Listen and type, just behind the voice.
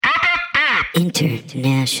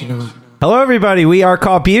International. Hello, everybody. We are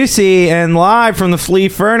called Busey and live from the Flea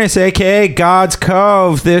Furnace, aka God's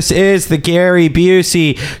Cove. This is the Gary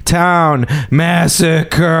Busey Town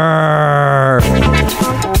Massacre.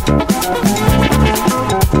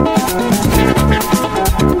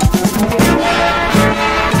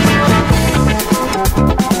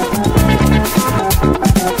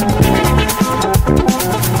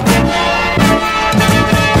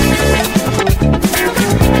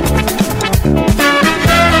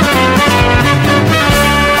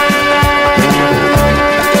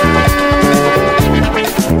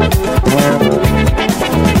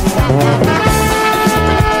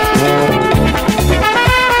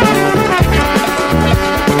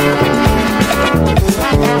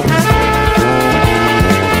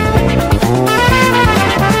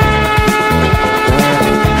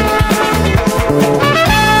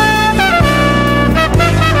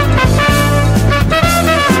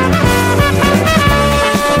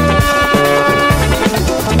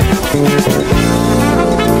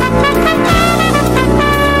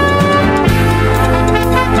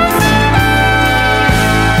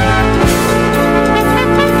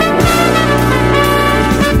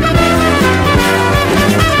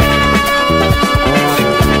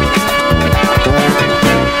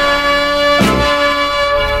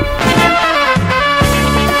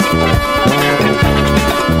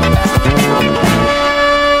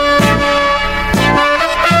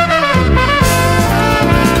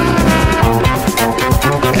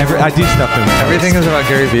 I do stuff in there. Everything is about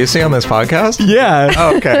Gary Busey on this podcast? Yeah.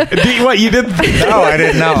 Oh, okay. What, you didn't? No, I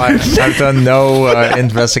didn't know. I've done no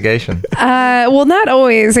investigation. Well, not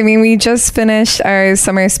always. I mean, we just finished our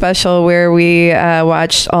summer special where we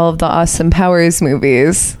watched all of the Austin Powers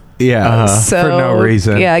movies. Yeah, So, for no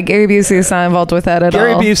reason. Yeah, Gary Busey is not involved with that at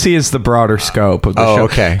Gary all. Busey is the broader scope of the show.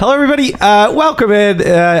 Okay. Hello, everybody. Welcome in.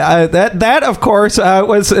 That, of course,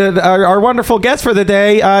 was our wonderful guest for the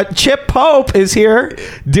day. Chip Pope is here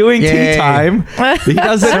doing Yay. tea time. He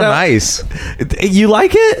does it. So nice. You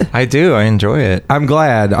like it? I do. I enjoy it. I'm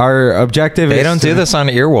glad. Our objective is... They don't do this on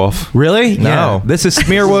Earwolf. Really? No. Yeah. This is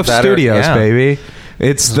Smearwolf better. Studios, Yeah. baby.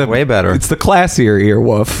 It's way better. It's the classier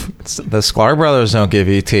Earwolf. The Sklar brothers don't give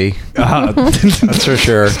you tea. That's for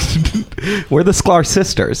sure. We're the Sklar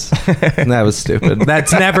sisters. That was stupid.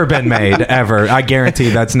 That's never been made, ever. I guarantee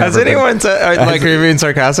that's never Has been. anyone said, like, are you being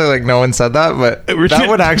sarcastic? Like, no one said that? But that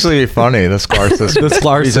would actually be funny, the Sklar sisters. The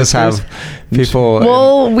Sklar You just sisters. have people...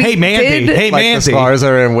 Well, we Hey, Mandy. did, Hey, like Mandy. the Sklars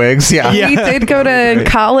are in wigs. Yeah. Yeah. we did go to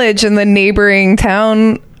college in the neighboring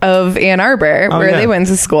town of Ann Arbor, where yeah. they went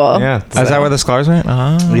to school. Yeah. Is that where the Sklars went?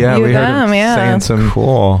 Oh. Yeah, Knew we heard them, him yeah. saying some...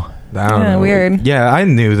 Cool. I don't Yeah, know. weird. Yeah, I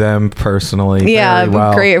knew them personally. Yeah, very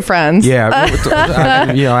well. great friends. Yeah,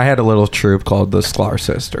 I had a little troupe called the Sklar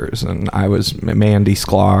Sisters, and I was Mandy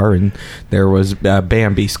Sklar, and there was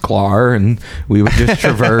Bambi Sklar, and we would just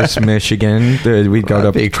traverse Michigan. We'd go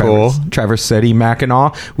That'd to be cool. Traverse City,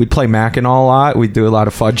 Mackinac. We'd play Mackinac a lot. We'd do a lot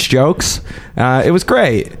of fudge jokes. It was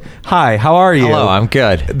great. Hi, how are you? Hello, I'm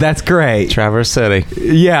good. That's great. Traverse City.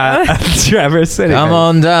 Yeah, Traverse City. Come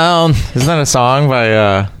on down. Isn't that a song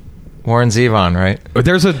by Warren Zevon, right?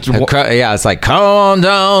 There's a... Yeah, it's like, come on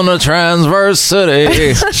down to Transverse City.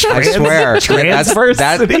 I swear. Transverse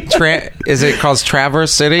City? Is it called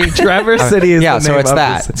Traverse City? Traverse City is yeah, the so name it's of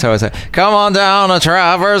that. this. So it's like, come on down to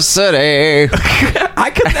Traverse City.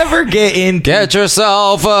 I could never get into... Get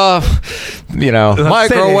yourself a,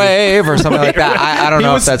 microwave or something like that. I don't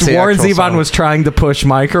know if that's the Warren actual Zevon song. was trying to push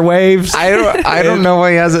microwaves. I don't know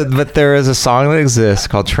why he has it, but there is a song that exists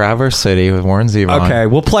called Traverse City with Warren Zevon. Okay,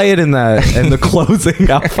 we'll play it in the closing.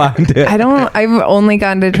 I'll find it. I've only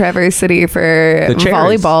gone to Traverse City for The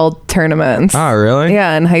cherries. volleyball tournaments. Oh, really?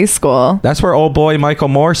 Yeah, in high school. That's where old boy Michael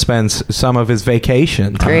Moore spends some of his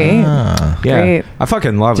vacation. Great. Yeah, Great. I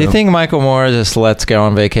fucking love Do him. you think Michael Moore just lets go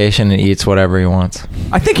on vacation and eats whatever he wants?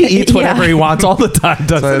 I think he eats whatever Yeah. he wants all the time,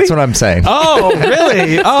 doesn't So he? that's what I'm saying. Oh,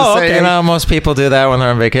 really? Oh, So, okay. most people do that when they're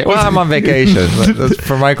on vacation. Well, I'm on vacation. But that's-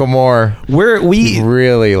 for Michael Moore, We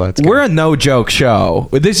really lets go. we're a no joke show.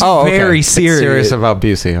 This is very It's serious. serious about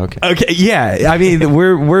Busey. Okay. Okay, yeah. I mean,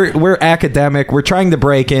 we're academic. We're trying to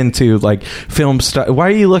break into like film study. Why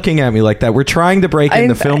are you looking at me like that? We're trying to break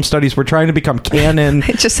into film studies. We're trying to become canon.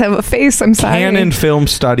 I just have a face. I'm sorry. Canon film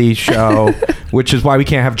study show, which is why we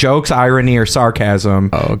can't have jokes, irony, or sarcasm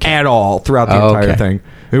at all throughout the entire thing.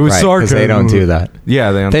 It was Right, sarcasm. they don't do that.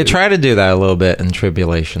 Yeah, they don't. They do try to do that a little bit in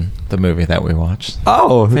Tribulation, the movie that we watched.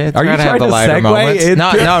 Oh, They are you try to trying have the to lighter segue? moments? into-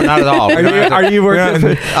 No, not at all. Are you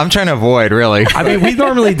working? I'm trying to avoid, really. I mean, we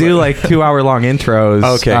normally do like 2-hour long intros.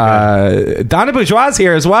 Okay, Donna Bourgois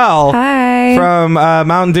here as well. Hi. Hi. From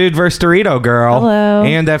Mountain Dude vs. Dorito Girl. Hello.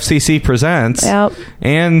 And FCC Presents. Yep.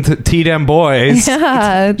 And T-Dem Boys.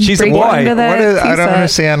 Yeah. She's a break boy. into that I don't T-set.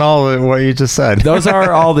 understand all of what you just said. Those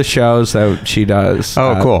are all the shows that she does.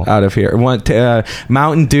 Oh, cool. Out of here.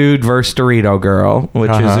 Mountain Dude vs. Dorito Girl,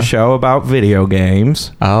 which is a show about video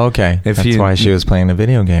games. Oh, okay. That's why she was playing a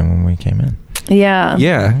video game when we came in. Yeah.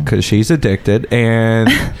 Yeah, because she's addicted. And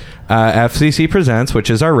FCC Presents, which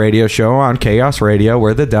is our radio show on Chaos Radio,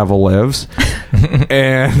 where the devil lives.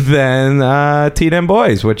 And then T-Dem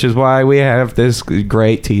Boys, which is why we have this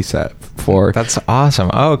great T-set for... That's awesome.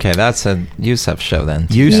 Oh, okay, that's a Yusef show then.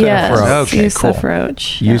 Yusef Yes. Roach. Okay, Yusef cool.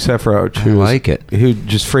 Roach. Yusef Roach, I like it. who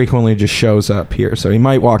just frequently just shows up here, so he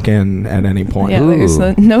might walk in at any point. Yeah, there's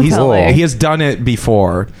Ooh. no He's telling. he has done it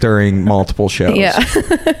before during multiple shows. Yeah.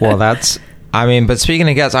 Well, that's... I mean, but speaking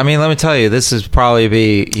of guests, I mean, let me tell you, this is probably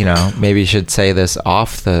maybe you should say this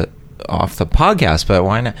off the podcast, but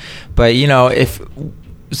why not? But,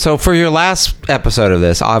 so for your last episode of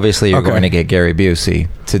this, obviously you're going to get Gary Busey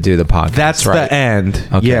to do the podcast. That's right? the end.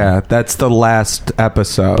 Okay. Yeah, that's the last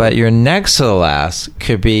episode. But your next to the last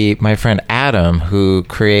could be my friend Adam, who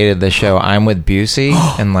created the show I'm with Busey,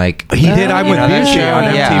 and he did I'm with that Busey show? on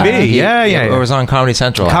MTV. Yeah. It was on Comedy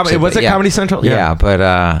Central. actually, was but it Comedy Central? Yeah, but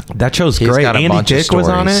that show's he's great. got a Andy bunch of Dick was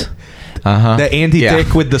on stories. it. The Andy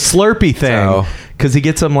Dick with the Slurpee thing, So- because he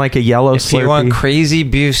gets him like a yellow If Slurpee. you want crazy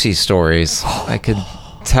Busey stories, I could,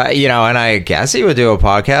 and I guess he would do a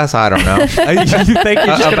podcast. I don't know. You think you're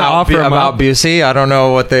just gonna offer him about up? Busey? I don't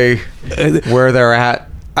know where they're at.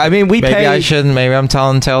 I mean, Maybe I shouldn't. Maybe I'm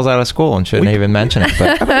telling tales out of school and shouldn't even mention it.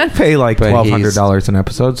 But I pay like But $1,200 an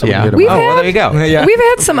episode. So yeah. we get We've him. well, there you go. Yeah. We've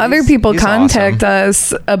had some other people he's contact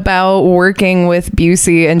us about working with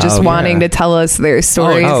Busey and just Oh, wanting yeah. to tell us their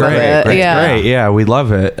stories of it. Great. Yeah. Great. Yeah, we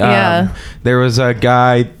love it. Yeah. There was a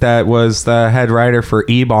guy that was the head writer for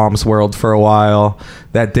E-Bombs World for a while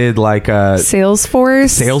that did like a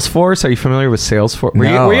Salesforce. Are you familiar with Salesforce? Were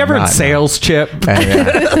No, you ever in not, sales, Chip?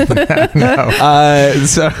 No.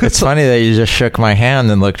 So It's funny that you just shook my hand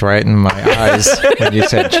and looked right in my eyes when you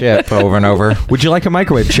said Chip over and over. would you like a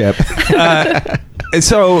microwave chip?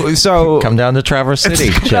 So Come down to Traverse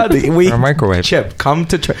City, Chip, for a microwave. Chip, come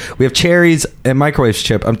to we have cherries and microwaves,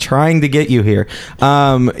 Chip. I'm trying to get you here.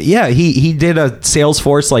 Yeah, he did a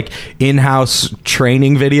Salesforce like in-house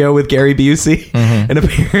training video with Gary Busey, and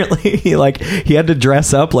apparently he had to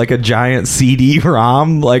dress up like a giant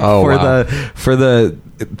CD-ROM for the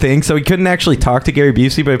thing, so he couldn't actually talk to Gary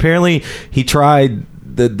Busey, but apparently he tried.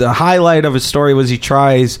 The highlight of his story was he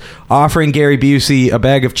tries offering Gary Busey a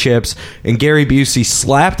bag of chips, and Gary Busey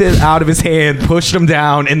slapped it out of his hand, pushed him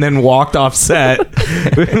down, and then walked off set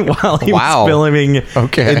while he was filming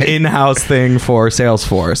an in-house thing for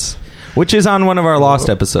Salesforce, which is on one of our Lost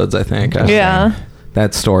episodes, I think. Yeah.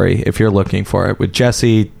 That story, if you're looking for it, with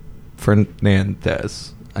Jesse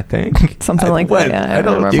Fernandez, I think. Something like that. Yeah, I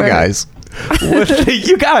don't remember. You guys.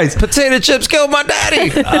 You guys. Potato chips killed my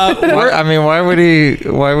daddy. Why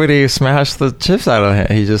would he smash the chips out of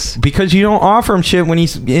him? He just Because you don't offer him shit when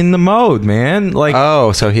he's in the mode, man. Like,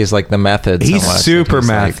 so he's like the method. he's somewhat. super He's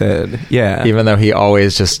like- method. Yeah. even though he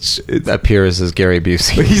always just appears as Gary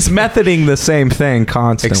Busey, He's methoding the same thing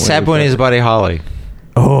constantly. except when he's Buddy Holly.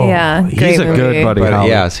 Oh, Yeah, he's great a good movie. Buddy But Holly.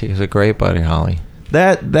 yes, he's a great Buddy Holly.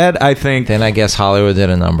 That I think Then I guess Hollywood did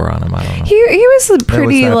a number on him. I don't know. He was there was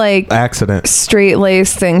pretty that like accident. straight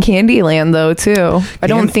laced in Candyland though too. I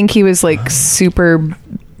don't think he was like super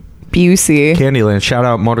Busey. Candyland. Shout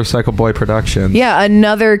out Motorcycle Boy Productions. Yeah,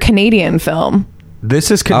 another Canadian film.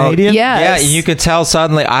 This is Canadian. Yes. Yeah, you could tell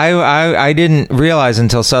suddenly. I didn't realize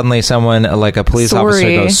until suddenly someone like a police officer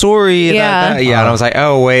goes, "Sorry." Yeah. And I was like,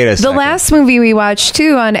 "Oh, wait a The second." last movie we watched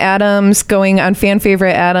too on fan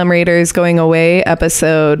favorite Adam Rader's Going Away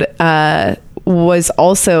episode was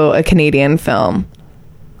also a Canadian film.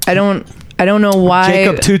 I don't know why.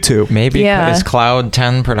 Jacob Tutu. Maybe Yeah. is Cloud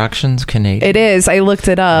 10 Productions Canadian? It is. I looked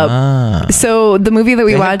it up. So the movie that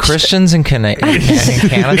we They have watched. Christians in Canada. In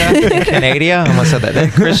Canada. I almost said that. They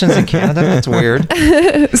have Christians in Canada. That's weird.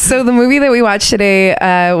 So the movie that we watched today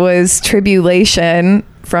was Tribulation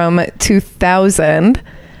from 2000.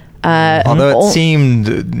 Although it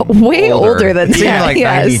seemed way older than it seemed that, like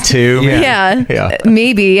yes. 92. Yeah.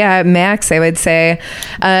 Maybe, max, I would say.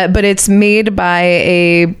 But it's made by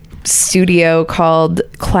a studio called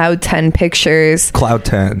Cloud 10 Pictures, Cloud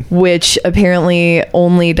 10. which apparently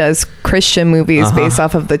only does Christian movies based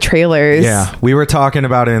off of the trailers. Yeah, we were talking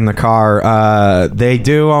about it in the car. They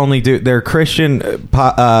only do their Christian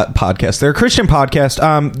podcast. They're a Christian podcast.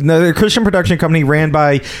 They're a Christian production company ran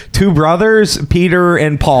by two brothers, Peter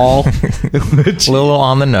and Paul. Which, A little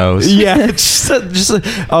on the nose. yeah, it's just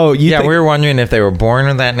We were wondering if they were born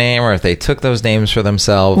with that name or if they took those names for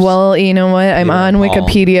themselves. Well, you know what? I'm Peter on and Paul.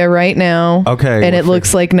 Wikipedia right now. Okay, And it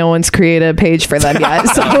looks like no one's created a page for them yet.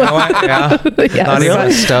 So, You know what? Yeah. yes. Not even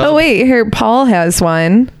a stub. Oh, wait. Here, Paul has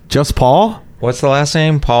one. just Paul. What's the last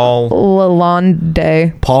name? Paul.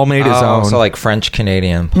 Lalonde. Paul made his own. So like French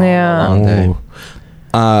Canadian. Paul Yeah.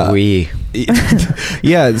 Lalonde. Oui.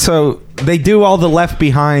 Yeah, so they do all the Left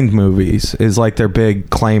Behind movies is like their big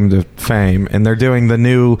claim to fame, and they're doing the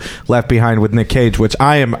new Left Behind with Nick Cage, which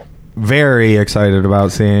I am very excited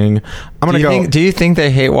about seeing. I'm gonna go. Do you think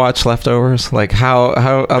they hate watch Leftovers? Like how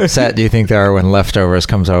upset do you think they are when Leftovers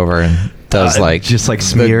comes over and does like just like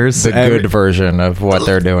smears the good version of what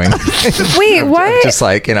they're doing? Wait, what? Just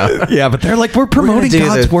like, you know. Yeah, but they're like, we're promoting do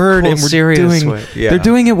God's the word, cool, and we're serious doing. way. Yeah. They're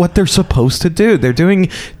doing it what they're supposed to do. They're doing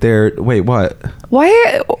their. Wait, what? Why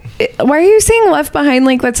are you saying Left Behind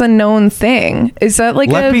like that's a known thing? Is that like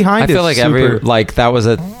Left Behind. I feel is like super, like that was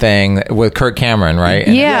a thing with Kirk Cameron, right?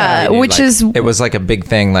 And Yeah, which is- it was like a big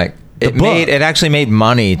thing. Like book. it actually made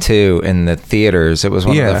money too in the theaters. It was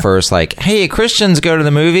one of the first like, hey, Christians go to the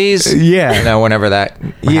movies. Yeah. You know, whenever that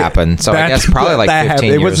happened. So I guess probably like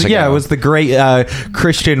 15 years ago. Yeah, it was the great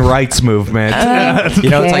Christian rights movement. You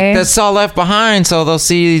know, it's Okay. like that's all Left Behind, so they'll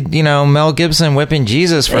see, you know, Mel Gibson whipping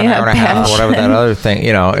Jesus for an hour and a half or whatever that other thing.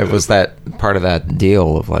 You know, it was that part of that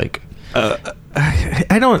deal of like.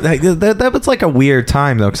 I don't. That was like a weird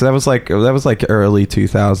time though, because that was like early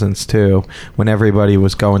 2000s too, when everybody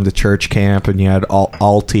was going to church camp, and you had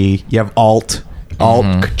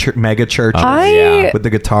mega churches Yeah. with the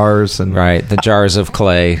guitars and Right, the jars of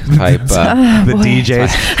clay type. the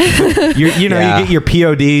DJs. You get your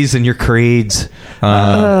PODs and your creeds.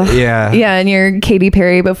 Yeah. Yeah, and you're Katy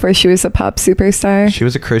Perry before she was a pop superstar. She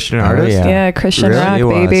was a Christian artist. yeah. Yeah, Christian Really? rock, She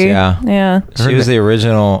was, baby. yeah. She was the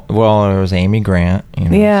original. Well, it was Amy Grant. You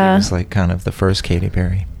know, Yeah. she was like kind of the first Katy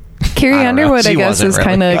Perry. Carrie I don't know. Underwood, I She guess, wasn't is really.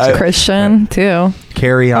 kind of Christian too.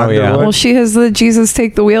 Carrie Oh, yeah. Underwood. Well, she has the Jesus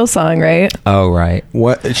Take the Wheel song, right? Oh, right.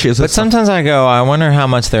 What she has But sometimes I go, I wonder how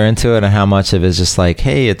much they're into it and how much of it is just like,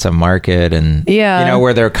 hey, it's a market, and Yeah. you know,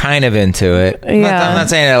 where they're kind of into it. Yeah. I'm not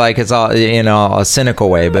saying it like it's all, you know, a cynical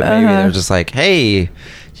way, but maybe they're just like, hey,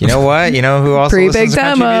 you know what? You know who also Pretty listens big to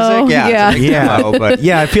country demo. music? Yeah. It's a big demo, but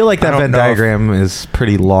yeah, I feel like I that don't Venn know if- diagram is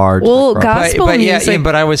pretty large. Well, across- gospel but music.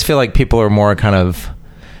 but I always feel like people are more kind of,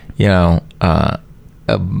 you know,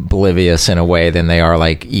 oblivious in a way than they are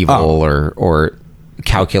like evil or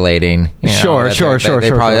calculating. You know, Sure, that sure, they- sure, They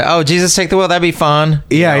sure, probably, sure. oh, Jesus take the wheel, that'd be fun.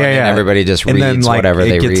 You Yeah, know, yeah, and yeah. everybody just and reads then, like, whatever it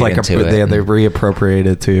they gets read like into they it.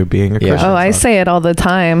 reappropriated to being a Yeah. Christian. Oh, I song. say it all the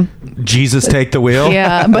time. Jesus take the wheel.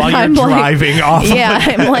 Yeah, but while you're I'm driving like, off. yeah,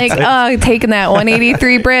 I'm like, oh, taking that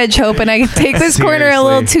 183 bridge, hoping I can take this corner a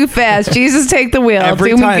little Seriously. too fast. Jesus, take the wheel. Do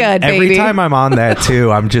me good, baby. Every time I'm on that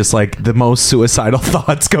too, I'm just like the most suicidal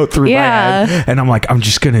thoughts go through my Yeah. head, and I'm like, I'm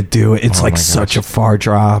just gonna do it. It's Oh like my such a far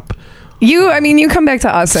drop. You come back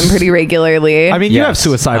to Austin pretty regularly. I mean, you Yes. have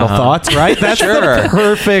suicidal thoughts, right? That's Sure. the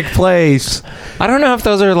perfect place. I don't know if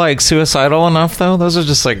those are like suicidal enough though. Those are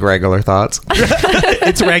just like regular thoughts.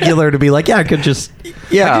 It's regular to be like, yeah, I could just,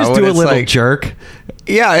 Yeah, I just when do a it's little like- jerk.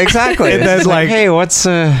 Yeah, exactly. And It's then, just like- hey, what's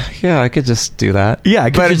yeah, I could just do that. Yeah, I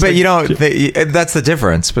could but just, but like, you don't. That's the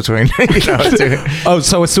difference between. You know, Oh,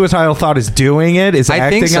 so a suicidal thought is doing it? Is I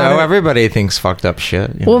acting think so. on it? Everybody thinks fucked up shit.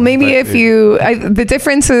 You well, know, maybe but if you, the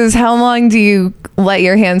difference is how long do you let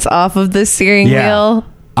your hands off of the steering Yeah. wheel?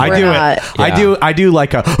 I or do not? it. I do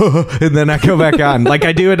like a, and then I go back on. Like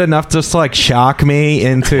I do it enough just to like shock me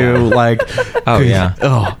into like. Oh yeah.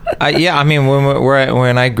 Oh. Yeah, I mean,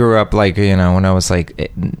 when I grew up, like, you know, when I was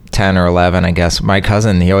like 10 or 11, I guess, my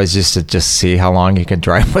cousin, he always used to just see how long you could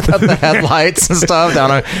drive without the headlights and stuff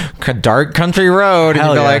down a dark country road.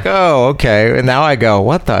 Hell And you'd be yeah. like, oh, okay. And now I go,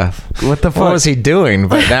 what the fuck was he doing?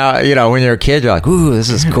 But now, you know, when you're a kid, you're like, ooh,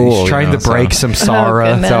 this is cool. He's trying you know, to break some Sara.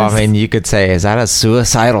 goodness. So, I mean, you could say, is that a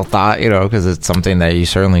suicidal thought? You know, because it's something that you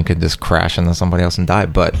certainly could just crash into somebody else and die.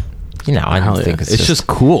 But, you know, I Hell don't yeah. think it's just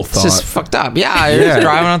cool It's thought. just fucked up. Yeah, you're just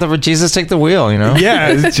driving out the Jesus take the wheel, you know? Yeah,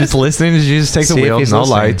 it's just listening to Jesus take See the if wheel. he's No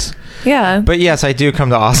listening. lights. Yeah. But yes, I do come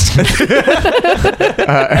to Austin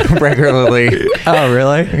regularly. Oh,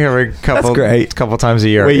 really? Every couple, That's great. couple times a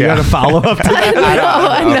year. Wait, you got a follow up to that?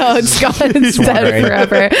 I know. It's gone. It's dead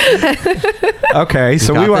forever. Okay,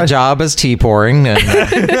 so got we the watched. job as tea pouring. And,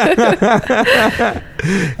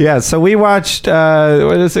 Yeah, so we watched.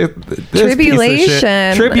 What is it? This piece of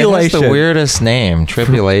shit. Tribulation. Tribulation. It's the weirdest name,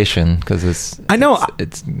 Tribulation, because it's. I know.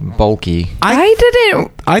 It's bulky. I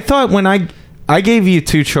didn't. I thought when I gave you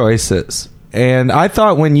two choices, and I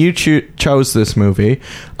thought when you chose this movie,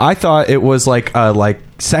 I thought it was like a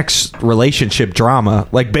sex relationship drama,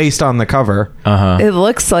 like based on the cover. It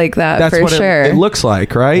looks like that. That's for what sure. it looks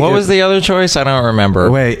like, right? What was the other choice? I don't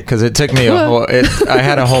remember. Wait. Because it took me a whole... I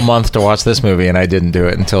had a whole month to watch this movie, and I didn't do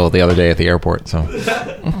it until the other day at the airport, so...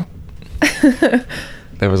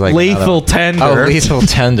 There was like... Lethal Tender. Oh, Lethal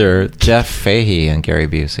Tender. Jeff Fahey and Gary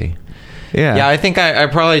Busey. Yeah. Yeah, I think I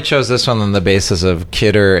probably chose this one on the basis of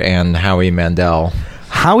Kidder and Howie Mandel.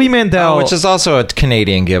 Howie Mandel. Which is also a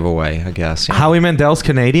Canadian giveaway, I guess. You know? Howie Mandel's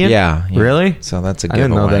Canadian? Yeah. Really? So that's a I giveaway.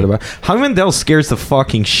 didn't know that about. Howie Mandel scares the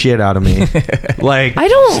fucking shit out of me. Like, I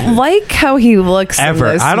don't like how he looks Ever.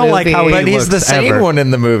 in this I don't like movie. how he But he's the looks same ever. one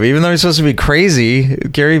in the movie, even though he's supposed to be crazy.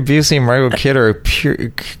 Gary Busey and Michael Kidder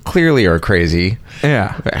clearly are crazy.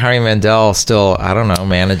 yeah. But Howie Mandel still, I don't know,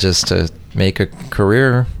 manages to make a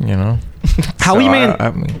career, you know. Howie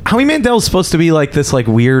I Howie Mandel's supposed to be like this like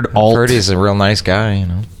weird alt. heard he's a real nice guy, you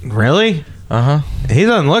know. Really? Uh-huh. He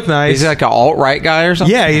doesn't look nice. He's like an alt-right guy or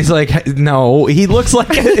something? Yeah, he's like, no, he looks like,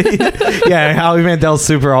 yeah, Howie Mandel's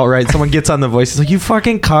super alt-right. Someone gets on The Voice, he's like, you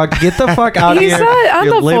fucking cock, get the fuck out of He's here. not on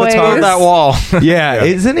You The live Voice. atop On that wall. Yeah,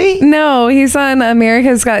 isn't he? No, he's on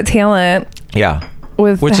America's Got Talent Yeah.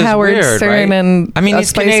 with Which is Howard weird, Stern right? and I mean, a he's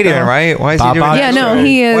Spice Canadian, Girl. right? Why is he Bob doing Bob. a Yeah, no, show?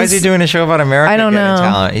 he is. Why is he doing a show about American I don't know.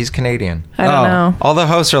 talent? He's Canadian. I don't know. All the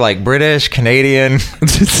hosts are like British, Canadian.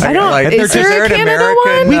 I don't. Like, Is there a an Canada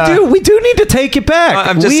American, one? We do need to take it back.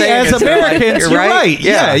 I'm just we saying, as it's like, Americans, you're you're right. right.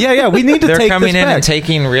 Yeah. We need to They're take coming this in back. and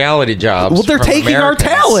taking reality jobs. Well, they're from taking Americans.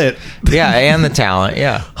 our talent. Yeah, and the talent.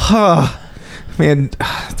 Yeah, Man,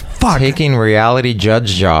 fuck. taking reality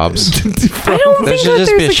judge jobs. I don't There think should that just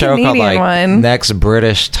there's be a a show called Canadian like one.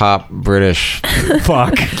 Next Top British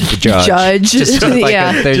Fuck. Judge. Just like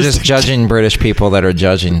Yeah. they're just judging British people that are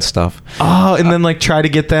judging stuff. Oh, and then like try to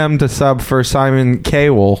get them to sub for Simon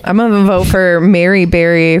Cowell. I'm gonna vote for Mary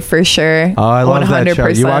Berry for sure. Oh, I love that show.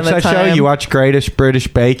 100% You watch of the that show? time. You watch Greatest British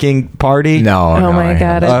Baking Party? No. Oh my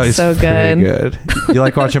God, Oh, it's so pretty good. You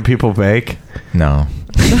like watching people bake? No.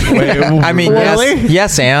 Wait, I mean, really?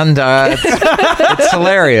 yes, and it's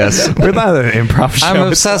hilarious. We're not an improv show. I'm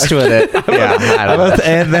obsessed with it. Yeah, I don't know.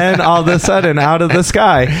 And then all of a sudden, out of the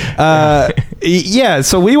sky. Yeah,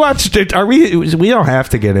 so we watched it. We don't have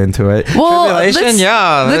to get into it. Well, Tribulation,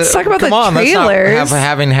 yeah. Let's talk about Come the on, let's not trailers.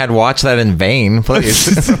 having had watched that in vain,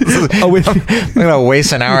 please. I'm gonna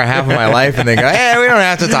waste an hour and a half of my life and then go, hey, we don't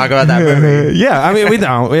have to talk about that movie. Yeah, I mean, we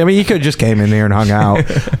don't. I mean, you could have just came in there and hung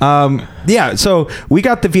out. Yeah, so we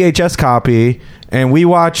got the VHS copy and we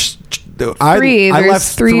watched. I There's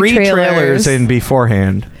left three trailers trailers in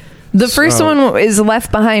beforehand. The first one is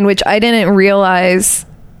Left Behind, which I didn't realize.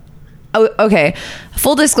 Oh, okay.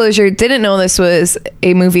 Full disclosure, didn't know this was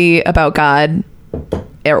a movie about God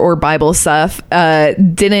or Bible stuff.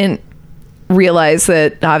 Didn't realize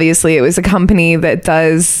that obviously it was a company that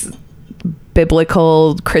does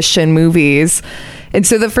biblical Christian movies. And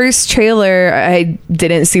so the first trailer, I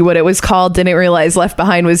didn't see what it was called, didn't realize Left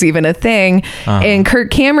Behind was even a thing. And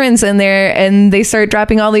Kirk Cameron's in there and they start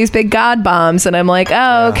dropping all these big God bombs. And I'm like,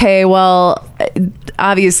 oh, okay, well,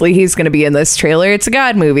 obviously he's going to be in this trailer. It's a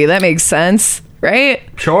God movie. That makes sense, right?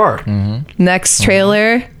 Sure. Next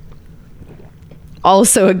trailer,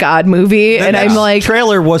 also a God movie. And I'm like,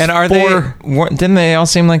 trailer was And didn't they all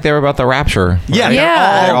seem like they were about the rapture? Yeah, right?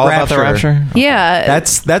 Yeah. They're all about the rapture. yeah.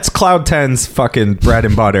 That's Cloud 10's fucking bread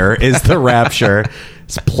and butter is the rapture.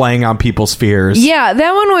 It's playing on people's fears. Yeah,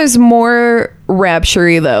 that one was more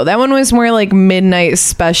rapture-y, though. That one was more like Midnight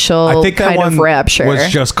Special I think that kind one of rapture. was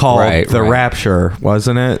just called Right, The right. Rapture,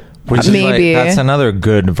 wasn't it? Which is Maybe. like, that's another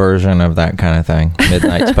good version of that kind of thing.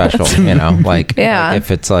 Midnight Special, you know, like, Yeah. like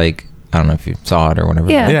if it's like, I don't know if you saw it or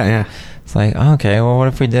whatever. Yeah. Yeah. It's like, okay, well, what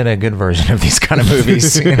if we did a good version of these kind of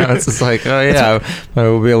movies? You know, it's just like, oh yeah, but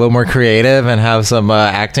we'll be a little more creative and have some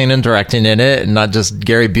acting and directing in it, and not just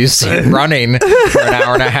Gary Busey running for an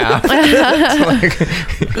hour and a half.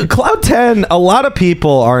 It's like, Cloud 10, a lot of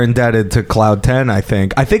people are indebted to Cloud 10, I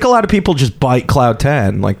think. I think a lot of people just bite Cloud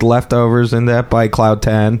 10, like Leftovers and that bite Cloud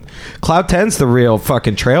 10. Cloud 10's the real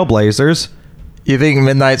fucking trailblazers. You think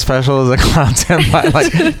Midnight Special is a Cloud 10 by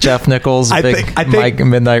like Jeff Nichols, I big think Mike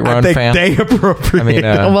Midnight Run fan? They appropriate. I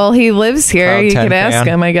mean, well, he lives here. Cloud You 10 could ask fan.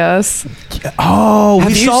 him, I guess. Oh, Have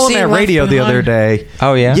we you saw him seen at Left radio the other Behind? day.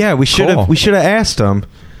 Oh, yeah? Yeah, we should have. Cool. We should have asked him.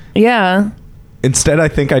 Yeah. Instead, I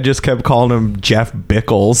think I just kept calling him Jeff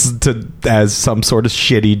Bickles as some sort of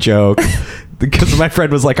shitty joke. Because my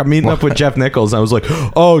friend was like, I'm meeting up with Jeff Nichols. And I was like,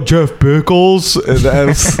 oh, Jeff Bickles? And I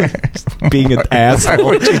was being an asshole.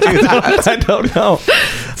 Why would you do that? I don't know.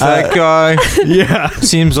 That guy Yeah.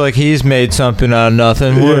 seems like he's made something out of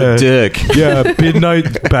nothing. What a dick. Yeah,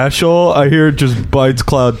 Midnight Special. I hear it just bites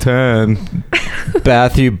Cloud 10.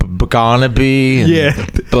 Matthew Bourgois and Yeah.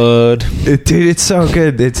 Bud. Dude, it's so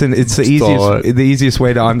good. It's the easiest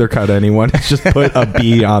way to undercut anyone. Is just put a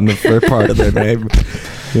B on the first part of their name.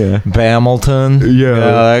 Yeah. Bamilton.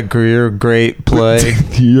 Yeah. That great play.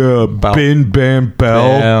 Yeah. Bin Bam Bell.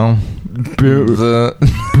 Yeah.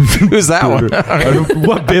 Who's that one?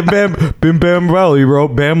 What? Bin Bam Bell. He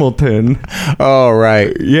wrote Bamilton. Oh,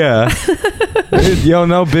 right. Yeah. You don't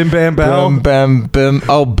know Bim Bam Bell? Bim.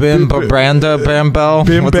 Oh, Bim Branda Bam Bell.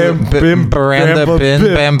 Bim What's Bam it? Bim Branda Bam Bin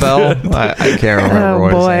Bim. Bam Bell. I can't remember Oh,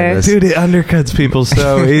 what boy. his name is. Dude, it undercuts people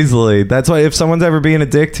so easily. That's why if someone's ever being a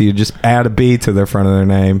dick to you, just add a B to the front of their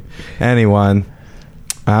name. Anyone.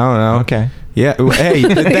 I don't know. Okay. Yeah. Hey,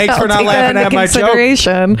 thanks for I'll not take laughing that at into my joke.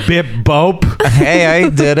 consideration. Bip Bope. Hey, I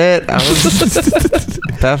did it. I was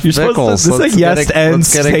Beth You're supposed Nichols. to- this is a yes and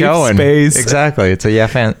let's get it safe going. space. Exactly. It's a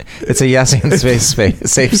yes and safe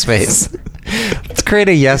space. Let's create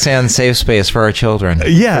a yes and safe space for our children.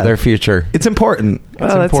 Yeah. For their future. It's important. Well,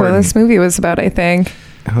 that's what important. this movie was about, I think.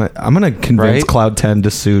 I'm going to convince Right? Cloud 10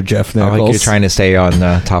 to sue Jeff I Nichols. like you're trying to stay on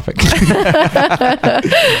topic.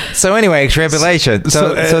 So anyway, Tribulation.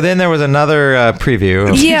 So then there was another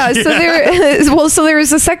preview. Yeah, so there was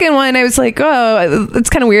the second one. I was like, oh, it's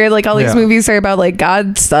kind of weird. Like all these Yeah. movies are about like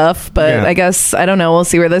God stuff, but Yeah. I guess I don't know. We'll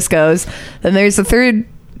see where this goes. Then there's the third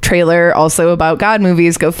trailer also about God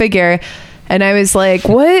movies. Go figure. And I was like,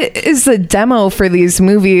 what is the demo for these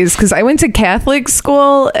movies? Because I went to Catholic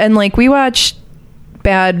school and like we watched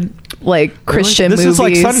bad like Christian This movies. is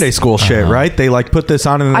like Sunday school shit, right? They like put this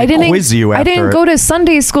on and then they quiz you after I didn't go to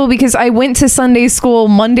Sunday school because I went to Sunday school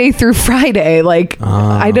Monday through Friday. Like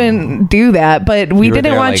I didn't do that, but we You were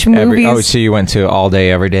didn't there, watch like, movies. so you went to all day,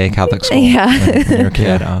 every day Catholic school? Yeah. When you were a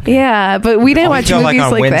kid? Okay. Yeah, but we didn't watch Until, movies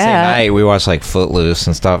on like Wednesday that. night, we watched like Footloose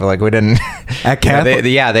and stuff. Like we didn't At Catholic?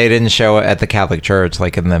 they didn't show it at the Catholic Church,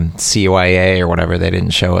 like in the CYA or whatever. They didn't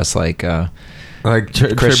show us like like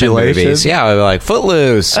Christian Tribulation? movies. Yeah, they were like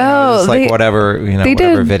Footloose. Just like whatever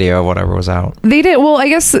whatever video, whatever was out. They did. Well, I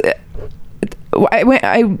guess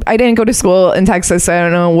I didn't go to school in Texas, so I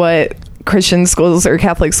don't know what Christian schools or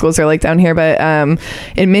Catholic schools are like down here. But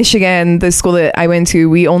in Michigan, the school that I went to,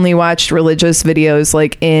 we only watched religious videos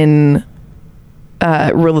like in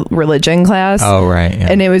religion class. Oh, right.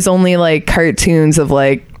 Yeah. And it was only like cartoons of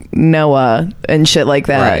like Noah and shit like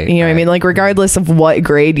that. Right, you know what I mean? Like regardless of what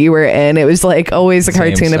grade you were in, it was like always a Same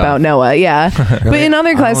cartoon stuff. about Noah. Yeah. But in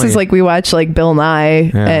other classes, only- like we watched like Bill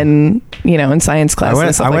Nye and in science class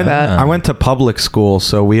and stuff like that. I went to public school,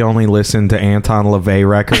 so we only listened to Anton LaVey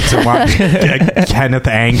records and watched Kenneth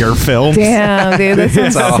Anger films. Damn, dude, that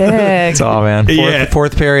sounds sick. That's all, man.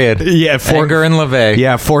 Fourth period. Yeah, Anger and LaVey.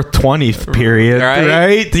 Yeah, 20th period.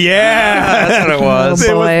 Right? Yeah. That's what it was. It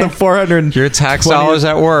boy. was the 400. Your tax dollars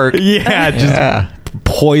at work. Yeah, just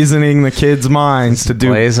poisoning the kids' minds to do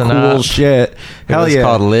Blazing cool up. shit. Hell It was yeah.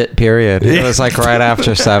 called lit period. It was like right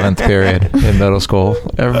after 7th period in middle school.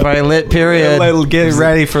 Everybody lit period. Get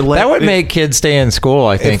ready for lit. That would make kids stay in school,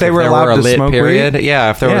 I think. they were there allowed a to lit smoke period. weed? Yeah,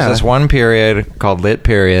 if there was Yeah. this one period called lit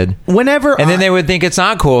period. Whenever. And then they would think it's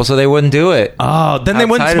not cool, so they wouldn't do it. Oh, then they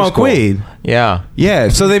wouldn't outside of smoke school. weed. Yeah. Yeah,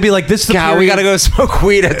 so they'd be like, "This is the God, we got to period." go smoke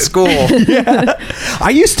weed at school. I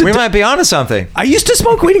used to. We might be onto something. I used to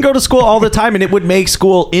smoke weed and go to school all the time, and it would make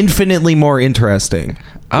school infinitely more interesting.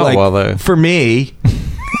 Oh, well, for me,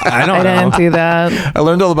 I don't I know. didn't do that. I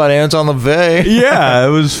learned all about Anton LaVey. Yeah, it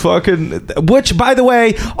was fucking. Which, by the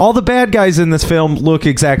way, all the bad guys in this film look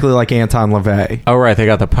exactly like Anton LaVey. Oh, right. They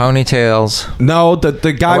got the ponytails. No, the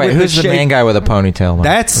guy with who's the shape- main guy with a ponytail? Though?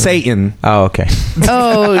 That's Satan. Oh, okay.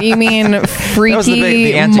 Oh, you mean was freaky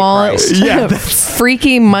the Antichrist. Yeah.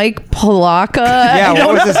 freaky Mike Palaka? Yeah,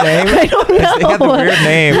 what was his name? I don't know. He had the weird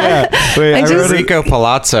name. Wait, I just- Rico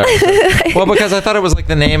Palazzo. Well, because I thought it was like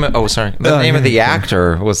the name. The name of the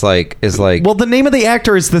actor is like. Well, the name of the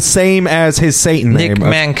actor is the same as his Satan Nick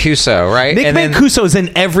name. Mancuso, right? Nick Mancuso is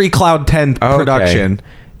in every Cloud 10 production.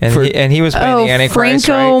 And he was playing the Antichrist,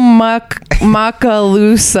 Franco right?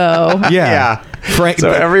 Macaluso. Yeah. Frank. So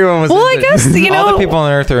everyone was. Well, I guess, you all know- the people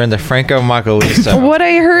on Earth are into Franco Macaluso. What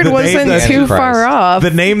I heard The name wasn't that- too Christ. far off. the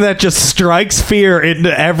name that just strikes fear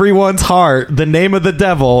into everyone's heart. The name of the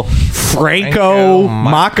devil, Franco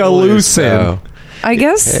Macaluso. I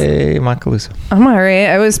guess Hey, Macaluso. I'm all right.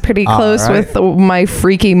 I was pretty close right. with my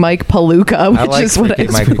freaky Mike Palooka, which like is what I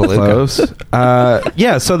freaky Mike Palooka. Close.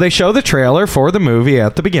 Yeah, so they show the trailer for the movie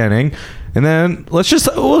at the beginning, and then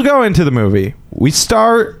we'll go into the movie.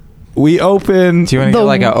 We open. Do you want to The- get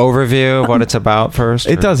like an overview of what it's about first?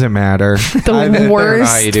 It doesn't matter. the I don't know worst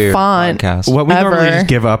how you do font. podcasts. What we normally ever. just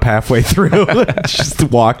give up halfway through, just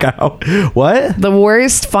walk out. What? The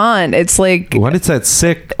worst font. It's like, What is that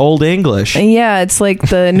sick old English? yeah, it's like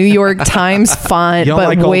the New York Times font, You don't but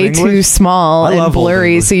like Old way English? too small I and love Old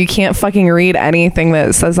blurry, English. so you can't fucking read anything that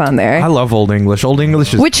it says on there. I love Old English. Old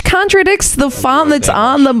English is Which contradicts the font that's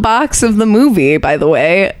on the box of the movie, by the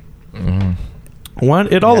way.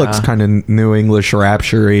 what? It all Yeah. looks kind of New English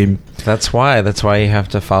rapture-y. That's why you have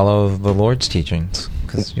to follow the Lord's teachings,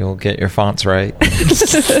 because you'll get your fonts right.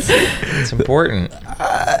 It's important.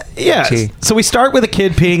 Yeah. Tea. So we start with a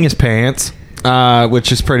kid peeing his pants,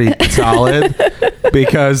 which is pretty solid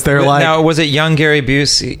because they're like. Now, was it young Gary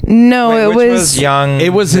Busey? No, Wait, it which was young.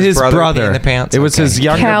 It was his brother. In the pants. It was his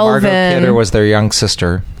younger Margot Calvin. kid, or was their young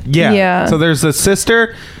sister? Yeah. Yeah. So there's a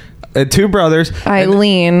sister, two brothers.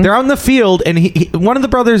 Eileen. They're out in the field, and one of the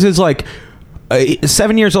brothers is like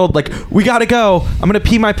 7 years old. Like, we gotta go. I'm gonna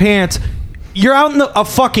pee my pants. You're out in a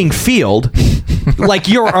fucking field, like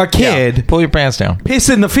you're a kid. Yeah. Pull your pants down. Piss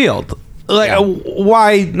in the field. Like, Yeah.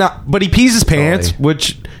 why not? But he pees his pants, Totally.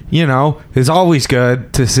 which, you know, is always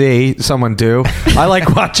good to see someone do. I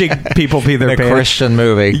like watching people pee their A pants. Christian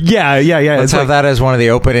movie. Yeah. Let's It's have like- that as one of the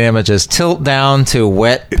opening images. Tilt down to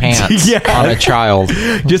wet pants Yeah. on a child.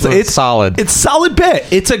 Just it's solid. It's solid bit.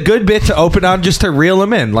 It's a good bit to open on just to reel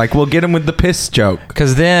him in. Like, we'll get him with the piss joke.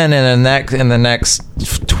 Because then in the next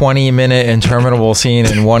 20-minute interminable scene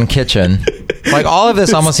in one kitchen, like all of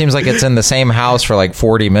this almost seems like it's in the same house for like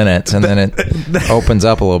 40 minutes, and then it opens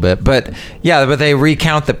up a little bit. But yeah, but they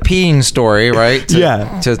recount the peeing story, right?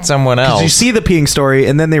 To someone else. You see the peeing story,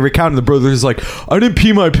 and then they recount, and the brother's like, I didn't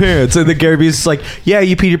pee my pants. And then Gary Busey's like, yeah,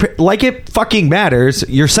 you peed your pants. Like, it fucking matters.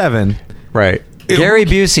 You're 7. Right. Gary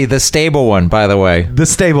Busey, the stable one, by the way. The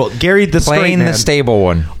stable. Gary, the straight Playing man. the stable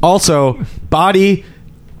one. Also, body,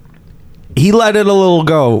 he let it a little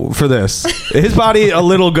go for this. His body, a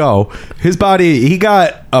little go. His body, he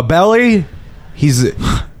got a belly.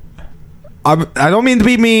 I don't mean to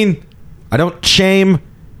be mean. I don't shame.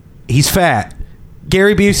 He's fat.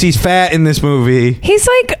 Gary Busey's fat in this movie. He's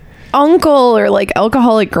like uncle or like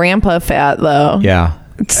alcoholic grandpa fat, though. Yeah.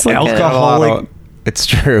 It's like Alcoholic. It's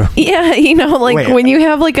true. yeah, you know, like Wait, when you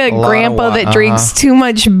have like a lot of grandpa wa- that drinks too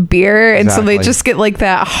much beer, and so they Exactly. just get like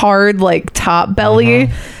that hard like top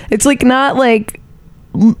belly. It's like not like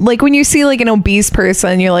when you see like an obese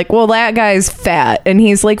person, you're like, well, that guy's fat, and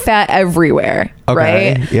he's like fat everywhere,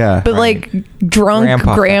 Okay, right? yeah. But like drunk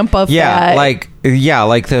grandpa fat, Yeah,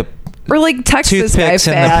 like the or like Texas guy toothpicks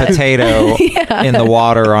in fat. the potato Yeah. in the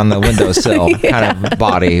water on the windowsill kind of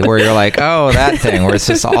body, where you're like, oh, that thing where it's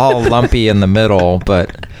just all lumpy in the middle,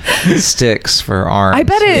 but sticks for arms. I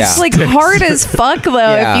bet it's Yeah. like hard as fuck though.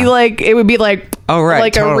 Yeah. If you like, it would be like, Oh, right,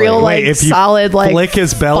 like totally. a real Wait, like if you solid like flick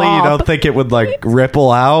his belly, you flop. don't think it would like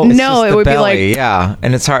ripple out? No, Just it the would be belly, like- yeah,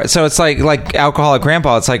 and it's hard. So it's like alcoholic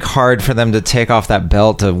grandpa. It's like hard for them to take off that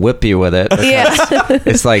belt to whip you with it. because Yeah.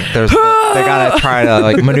 it's like they gotta try to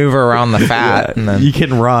like maneuver around the fat, and then You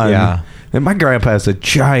can run. Yeah. And my grandpa has a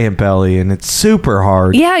giant belly, and it's super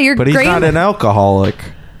hard. Yeah, your But he's not an alcoholic.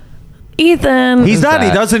 Ethan. He's not. He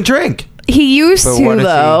that? doesn't drink. He used But to what is he?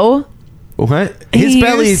 though. What? His He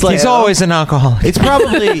belly's used like he's always an alcoholic.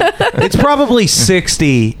 It's probably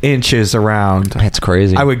 60 inches around. That's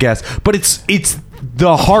crazy. I would guess, but it's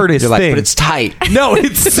the hardest You're like, thing. but it's tight. No,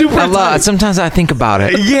 it's super. I love. tight. Sometimes I think about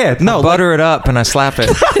it. Yeah, no, I butter it up and I slap it.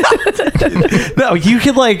 no. You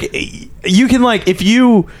can like if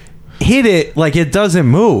you hit it, like it doesn't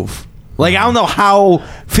move. Like I don't know how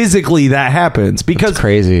physically that happens because That's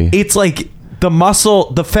crazy. It's like the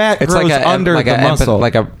muscle, the fat It's grows like under the muscle,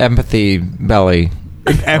 like a empathy belly.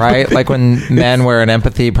 Right, like when men wear an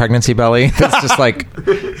empathy pregnancy belly. That's just like,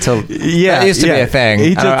 Yeah, that used to be yeah. a thing.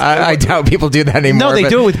 He just- I doubt people do that anymore. No, they but-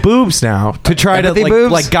 do it with boobs now to try to Empathy like,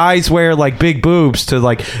 boobs? like guys wear like big boobs to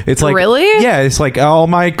like it's like Really? Yeah, it's like all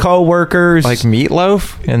my coworkers like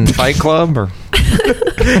Meatloaf in Fight Club, or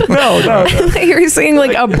No. You were saying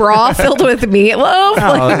like a bra filled with meatloaf.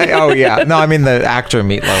 Oh yeah. No, I mean the actor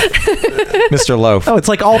Meatloaf, Mr. Loaf. Oh, it's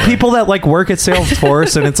like all people that like work at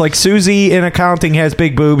Salesforce, and it's like Susie in accounting has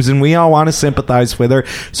big boobs, and we all want to sympathize with her.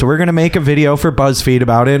 So we're gonna make a video for BuzzFeed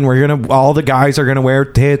about it, and all the guys are gonna wear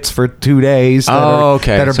tits for 2 days. That are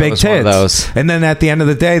So big it was one of tits. those. And then at the end of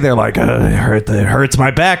the day, they're like, it hurts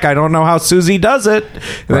my back. I don't know how Susie does it. And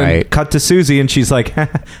then Right. cut to Susie, and she's like,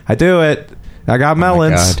 I do it. I got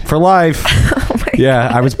melons God. for life. Yeah,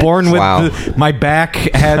 I was born with Wow. my back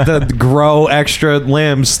had to grow extra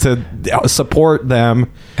limbs to support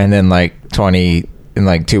them. And then like 20 and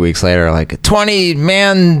like 2 weeks later, like 20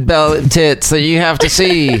 man tits that you have to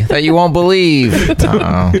see that you won't believe.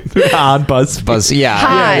 On BuzzFeed. Yeah,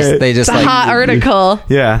 Hot. yeah, they just It's a like hot article.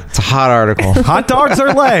 Yeah. it's a hot article. Hot dogs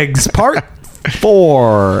or legs, part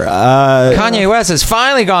 4. Kanye West has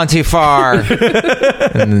finally gone too far.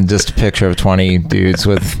 And then just a picture of 20 dudes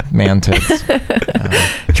with man tits.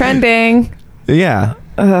 Trending. Yeah.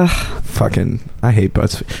 Fucking, I hate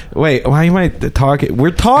BuzzFeed. Wait, why am I talking?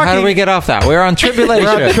 We're talking. How do we get off that? We're on Tribulation.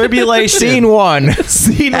 We're on Tribulation. Scene 1.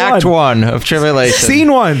 Scene Act 1. 1 of Tribulation.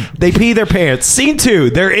 Scene 1, they pee their pants. Scene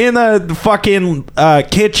 2, they're in a fucking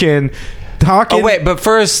kitchen talking. Oh wait, but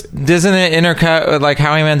first, doesn't it intercut with like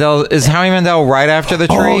Howie Mandel? Is Howie Mandel right after the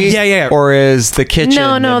tree? Oh, yeah. Or is the kitchen?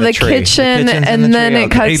 No, in the tree? kitchen, The kitchen's in and the then tree? it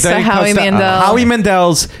Okay. cuts to Then it Howie cuts to, Mandel. Howie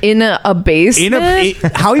Mandel's in a basement.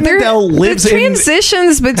 Howie Mandel lives the in.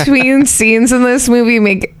 transitions between scenes in this movie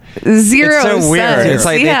make zero It's so sense. weird. It's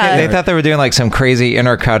like they thought they were doing like some crazy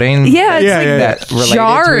intercutting. Yeah, it's Yeah, like yeah. That related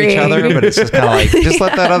jarring. to each other, but it's just kind of like just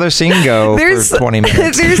let that other scene go for 20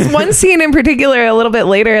 minutes. There's one scene in particular a little bit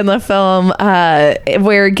later in the film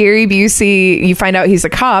where Gary Busey, you find out he's a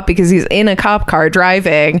cop because he's in a cop car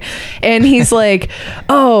driving, and he's like,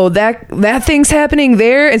 "Oh, that thing's happening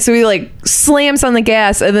there," and so he like slams on the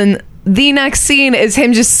gas, and then the next scene is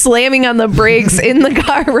him just slamming on the brakes in the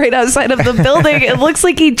car right outside of the building. It looks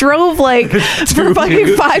like he drove like for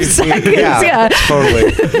fucking 5 seconds. Yeah. Totally.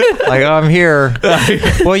 Like, oh, I'm here.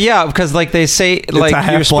 Well, yeah, because like they say, like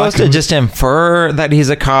you're supposed to just infer that he's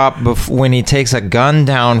a cop when he takes a gun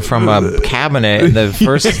down from a cabinet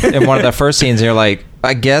in one of the first scenes. And you're like,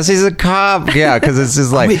 I guess he's a cop. Yeah, because it's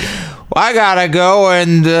just like. I gotta go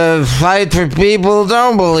and fight for people who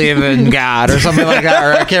don't believe in God or something like that.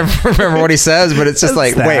 Or I can't remember what he says, but it's just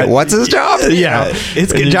like, wait, what's his job? Yeah,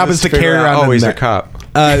 his job is to carry around. Oh, he's a cop.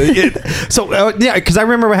 Yeah, because I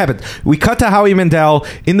remember what happened. We cut to Howie Mandel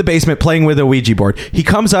in the basement playing with a Ouija board. He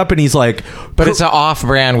comes up and he's like, but it's an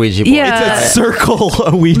off-brand Ouija board. Yeah. It's a circle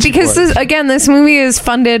Ouija because board. this movie is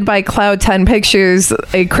funded by Cloud 10 Pictures,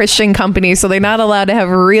 a Christian company, so they're not allowed to have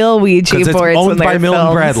real Ouija boards. It's owned when by they're Milton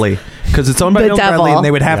filmed. Bradley. Because it's owned by Milton Bradley, and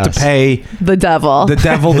they would have to pay the devil.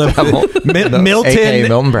 Milton,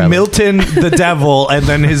 Milton Milton, the devil, and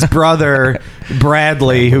then his brother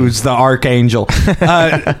Bradley, who's the archangel.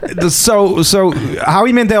 So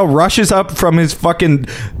Howie Mandel rushes up from his fucking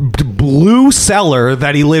blue cellar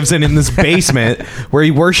that he lives in this basement where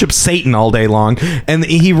he worships Satan all day long, and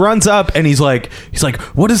he runs up and he's like,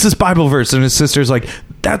 what is this Bible verse? And his sister's like,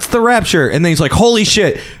 that's the rapture. And then he's like, holy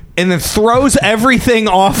shit. And then throws everything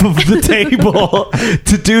off of the table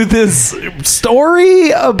to do this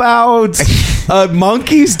story about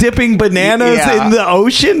monkeys dipping bananas in the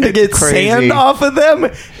ocean to get sand off of them.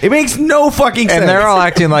 It makes no fucking sense. And they're all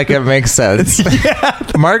acting like it makes sense. Yeah.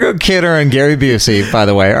 Margot Kidder and Gary Busey, by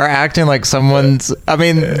the way, are acting like someone's... I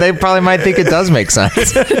mean, they probably might think it does make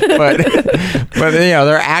sense. But you know,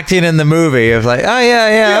 they're acting in the movie of like, oh,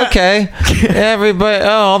 yeah, okay. Everybody... Oh,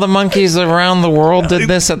 all the monkeys around the world did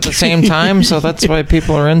this at the same time, so that's why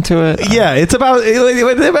people are into it. Yeah, it's about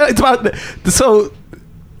so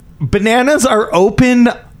bananas are open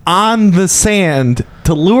on the sand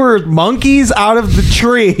to lure monkeys out of the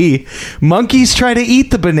tree. Monkeys try to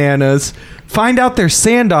eat the bananas, find out there's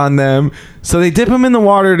sand on them, so they dip them in the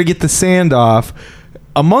water to get the sand off.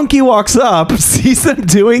 A monkey walks up, sees them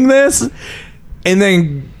doing this, and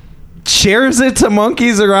then shares it to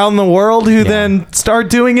monkeys around the world who then start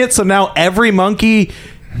doing it. So now every monkey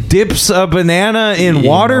dips a banana in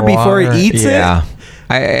water before it eats it.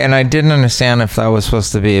 I didn't understand if that was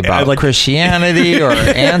supposed to be about Christianity or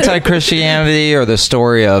anti-Christianity or the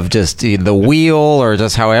story of just the wheel or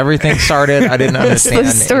just how everything started. I didn't understand.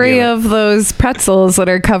 It's the story of those pretzels that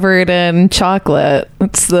are covered in chocolate.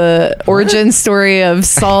 It's the origin story of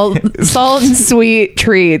salt and sweet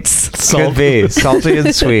treats. Could be salty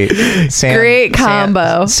and sweet. Great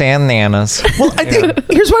combo. Sand nanas. Well, I think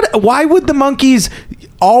here's why would the monkeys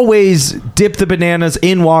always dip the bananas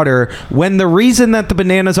in water when the reason that the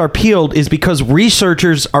bananas are peeled is because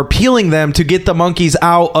researchers are peeling them to get the monkeys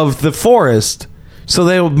out of the forest. So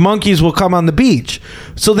the monkeys will come on the beach.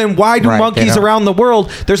 So then why do monkeys around the world,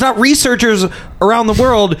 there's not researchers around the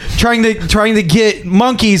world trying to get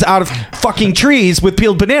monkeys out of fucking trees with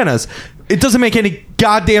peeled bananas? It doesn't make any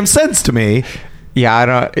goddamn sense to me. Yeah, I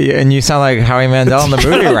don't. And you sound like Howie Mandel in the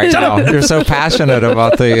movie right now. You're so passionate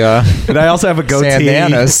about the. And I also have a goatee.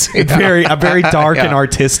 Sandanas. Very dark and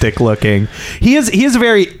artistic looking.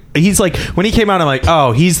 He's like, when he came out, I'm like,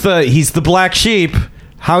 oh, he's the black sheep.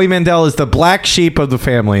 Howie Mandel is the black sheep of the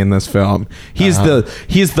family in this film. He's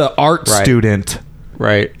the art student.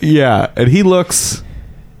 Right. Yeah, and he looks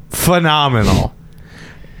phenomenal.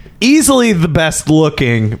 Easily the best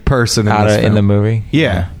looking person in the movie.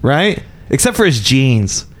 Yeah, right? Except for his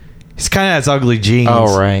jeans. He's kind of has ugly jeans.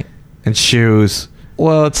 Oh, right. And shoes.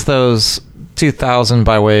 Well, it's those 2000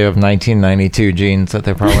 by way of 1992 jeans that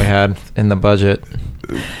they probably had in the budget.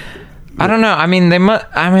 I don't know. I mean, they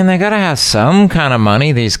gotta have some kind of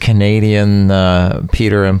money, these Canadian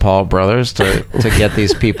Peter and Paul brothers, to get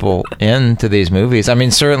these people into these movies. I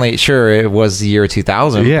mean, certainly, sure, it was the year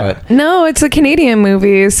 2000. Yeah. But no, it's a Canadian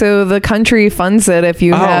movie, so the country funds it if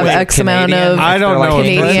you have X amount of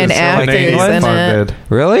Canadian actors in it.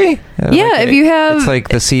 Really? Yeah, if you have... It's like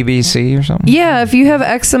the CBC or something? Yeah, if you have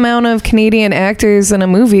X amount of Canadian actors in a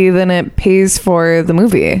movie, then it pays for the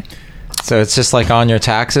movie. So it's just like on your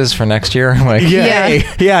taxes for next year. Like,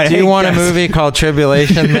 yeah. Do you want a movie called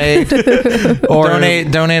Tribulation made, or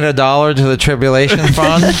donate $1 to the Tribulation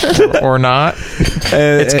Fund, or not?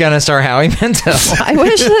 It's gonna star Howie Mandel. I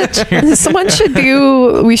wish that someone should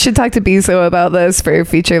do. We should talk to Bezo about this for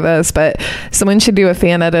feature this, but someone should do a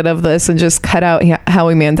fan edit of this and just cut out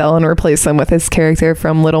Howie Mandel and replace him with his character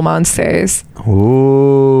from Little Monsters.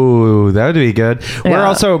 Ooh, that would be good. Yeah. We're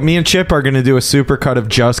also, me and Chip are going to do a super cut of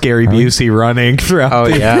just Gary Busey running throughout. Oh,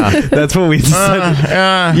 yeah. That's what we said.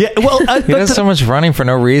 Yeah, well, he does so much running for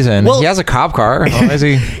no reason. Well, he has a cop car.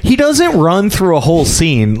 He doesn't run through a whole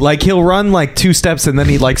scene. Like, he'll run like 2 steps and then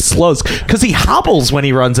he like slows because he hobbles when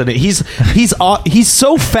he runs in it. He's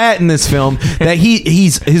so fat in this film that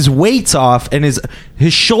his weight's off and his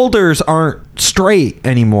shoulders aren't straight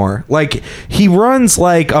anymore. Like, he runs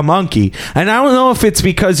like a monkey. And I don't know if it's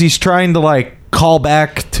because he's trying to like call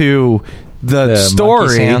back to the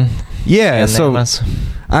story. Yeah, so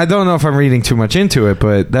I don't know if I'm reading too much into it,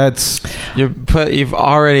 but that's we've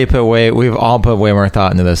all put way more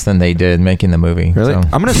thought into this than they did making the movie. Really? So.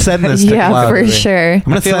 I'm gonna send this to Cloud. For sure.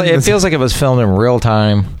 It feels like it was filmed in real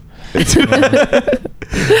time. I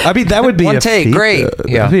mean, that would be one take. Great.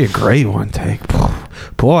 That'd be a great one take.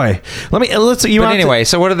 Boy, anyway,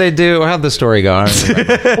 so what do they do? How'd the story go?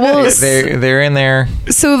 Well, they're in there.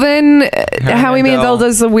 So then Howie Mandel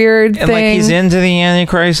does a weird thing. Like, he's into the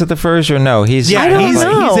Antichrist at the first, or no? He's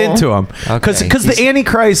into him because the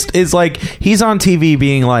Antichrist is like, he's on TV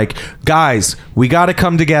being like, guys, we got to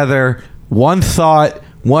come together, one thought,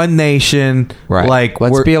 one nation, right? Like,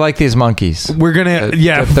 let's be like these monkeys. We're gonna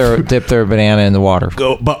dip their banana in the water.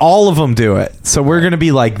 But all of them do it, so we're gonna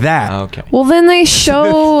be like that. Okay. Well, then they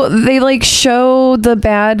show the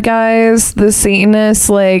bad guys, the Satanists,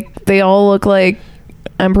 like they all look like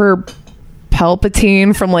Emperor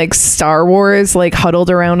Palpatine from like Star Wars, like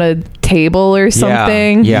huddled around a table or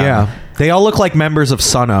something. Yeah. They all look like members of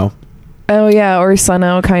Sunno. Oh, yeah, or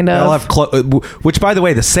Sunno, kind of. Which, by the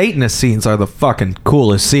way, the Satanist scenes are the fucking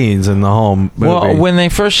coolest scenes in the whole movie. Well, when they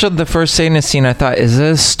first showed the first Satanist scene, I thought, is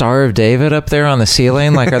this Star of David up there on the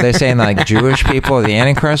ceiling? Like, are they saying, like, Jewish people or the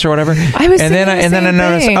Antichrist or whatever? And then I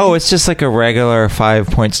noticed, it's just like a regular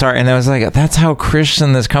 5-point star. And I was like, that's how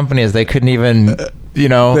Christian this company is. They couldn't even...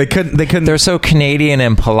 they couldn't. They're so Canadian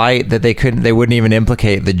and polite that they wouldn't even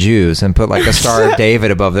implicate the Jews and put like a Star of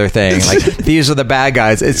David above their thing. Like, these are the bad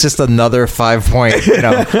guys. It's just another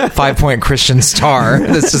 5-point Christian star.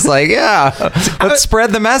 It's just like, let's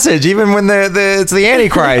spread the message. Even when it's the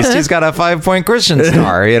Antichrist, he's got a 5-point Christian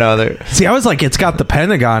star. See, I was like, it's got the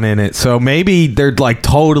Pentagon in it, so maybe they're like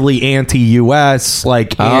totally anti-US,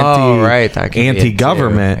 like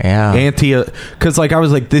anti-government, because like I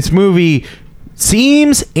was like, this movie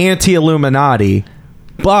seems anti-Illuminati,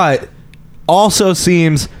 but also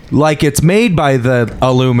seems like it's made by the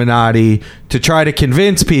Illuminati to try to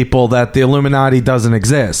convince people that the Illuminati doesn't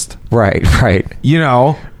exist. Right. Right.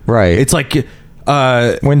 It's like...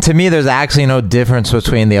 when to me there's actually no difference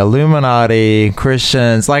between the Illuminati,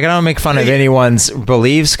 Christians. Like, I don't make fun of anyone's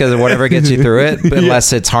beliefs because whatever gets you through it,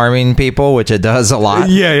 unless it's harming people, which it does a lot.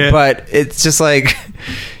 Yeah. But it's just like...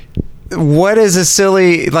 what is a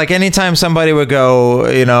silly, like, anytime somebody would go,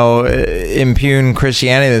 impugn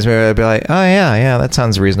Christianity in this movie, I'd be like, oh yeah, that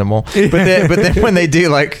sounds reasonable. But then when they do,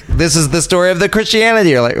 like, this is the story of the Christianity,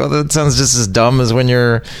 you're like, well, that sounds just as dumb as when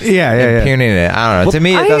you're impugning it. I don't know. Well, to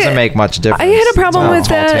me, it doesn't make much difference. I had a problem with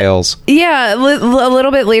tall that. Tales. Yeah, a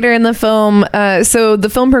little bit later in the film. So the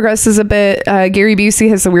film progresses a bit. Gary Busey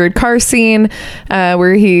has a weird car scene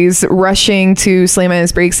where he's rushing to slam on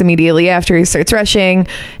his brakes immediately after he starts rushing,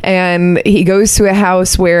 and he goes to a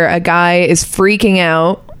house where a guy is freaking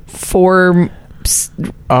out for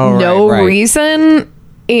no reason.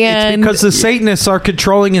 And it's because the Satanists are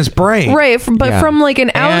controlling his brain. Right, but from like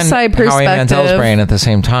an outside perspective. Howie Mantel's brain at the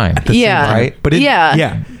same time. Right? But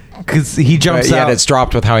because he jumps out. Yeah, it's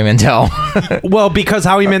dropped with Howie Mandel. Well, because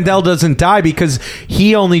Howie Mandel doesn't die, because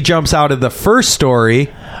he only jumps out of the first story.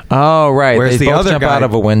 Oh, right. Whereas the other guy out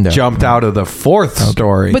of a window. Jumped out of the fourth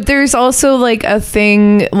story. But there's also like a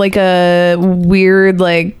thing, like a weird,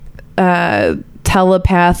 like,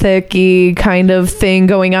 telepathic-y kind of thing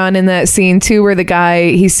going on in that scene too, where the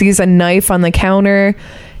guy, he sees a knife on the counter,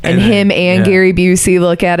 and him and Gary Busey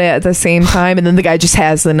look at it at the same time, and then the guy just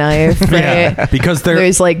has the knife, right? Because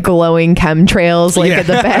there's like glowing chemtrails like at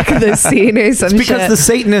the back of the scene or some shit. Because the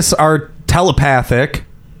Satanists are telepathic.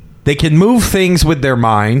 They can move things with their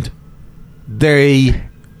mind. They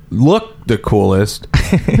look the coolest.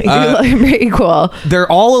 You look pretty cool.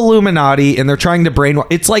 They're all Illuminati, and they're trying to brainwash.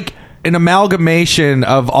 It's like an amalgamation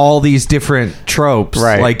of all these different tropes,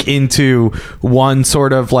 like into one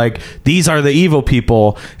sort of like, these are the evil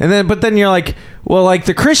people. But then you're like, well, like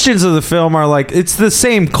the Christians of the film are like, it's the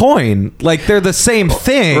same coin. Like they're the same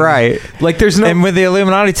thing. Right. Like there's no... And with the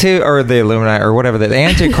Illuminati too, or the Illuminati, or whatever, the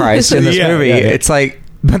Antichrist in this movie, it's like,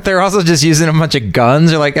 but they're also just using a bunch of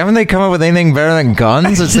guns. They're like, haven't they come up with anything better than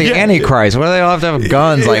guns? It's the Antichrist. What do they all have to have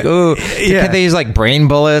guns? Like, ooh, can't they use like brain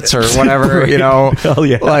bullets or whatever?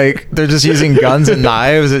 Like they're just using guns and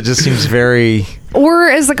knives. It just seems very... Or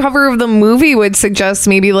as the cover of the movie would suggest,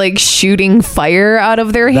 maybe like shooting fire out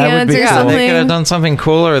of their hands or something. They could have done something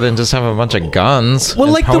cooler than just have a bunch of guns. Well,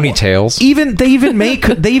 and like ponytails.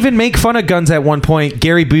 They even make fun of guns at one point.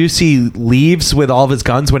 Gary Busey leaves with all of his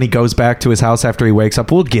guns when he goes back to his house after he wakes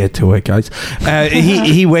up. We'll get to it, guys.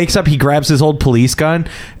 He wakes up, he grabs his old police gun,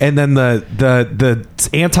 and then the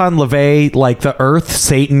Anton LaVey, like the Earth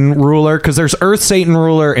Satan ruler, because there's Earth Satan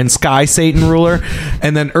ruler and Sky Satan ruler,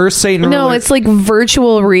 and then Earth Satan ruler. No, it's like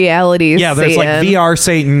virtual reality. Yeah, there's Satan, like VR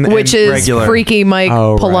Satan, which is regular. Freaky Mike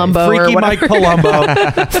Palumbo. Freaky Mike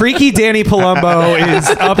Palumbo. Freaky Danny Palumbo is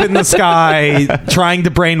up in the sky trying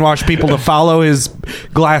to brainwash people to follow his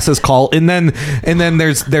glasses cult. And then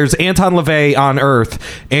there's Anton LaVey on Earth,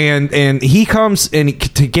 and he comes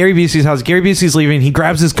to Gary Busey's house. Gary Busey's leaving. He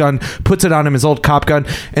grabs his gun, puts it on him, his old cop gun,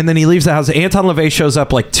 and then he leaves the house. Anton LaVey shows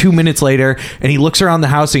up like 2 minutes later, and he looks around the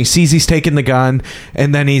house and he sees he's taking the gun,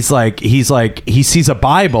 and then he sees a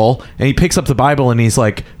Bible, and he picks up the Bible, and he's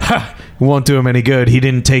like, ha, it won't do him any good. He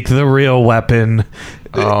didn't take the real weapon.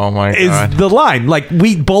 Oh my God. Is the line. Like,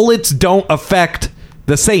 bullets don't affect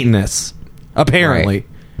the Satanists, apparently.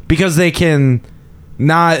 Right. Because they can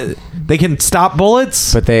stop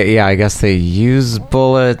bullets. But I guess they use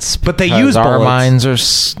bullets. But they use our bullets. minds are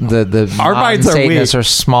our minds are Satanists are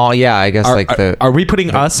small. Yeah, I guess are we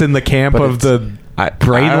putting us in the camp of the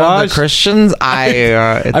brainwash the Christians?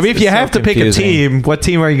 I mean, if you have to pick a team, what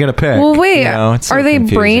team are you going to pick? Well, wait, are they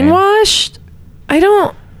brainwashed?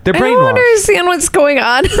 They're brainwashed. I don't understand what's going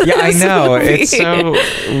on. Yeah, I know. It's so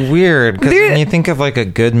weird because when you think of like a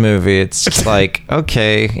good movie, it's just like,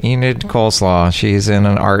 okay, Enid Coleslaw, she's in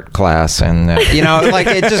an art class, and like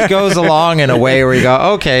it just goes along in a way where you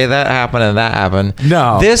go, okay, that happened and that happened.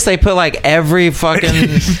 No, this they put like every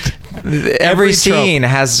fucking. Every scene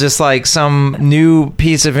has just like some new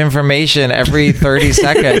piece of information every 30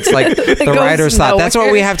 seconds. Like the writers thought that's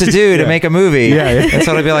what we have to do to make a movie. And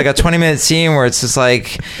so it'll be like a 20-minute scene where it's just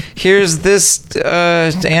like, here's this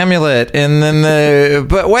amulet, and then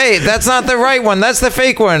but wait, that's not the right one. That's the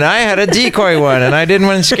fake one. I had a decoy one, and I didn't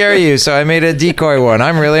want to scare you, so I made a decoy one.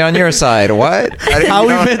 I'm really on your side. What?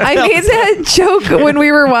 I made that joke when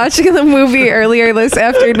we were watching the movie earlier this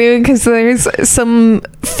afternoon because there's some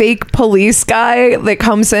fake police guy that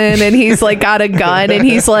comes in and he's like got a gun and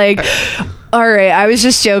he's like, all right, I was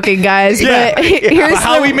just joking, guys, but here's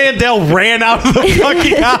Howie Mandel ran out of the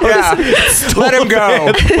fucking house. Let him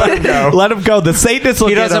go. Let him go. The Satanist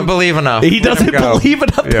he doesn't believe enough. He doesn't believe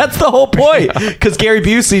enough. That's the whole point. Because Gary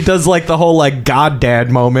Busey does like the whole like God dad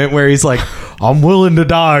moment where he's like, I'm willing to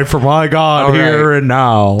die for my God here and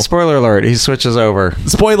now. Spoiler alert, he switches over.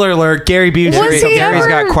 Spoiler alert, Gary Busey. Was he Gary's ever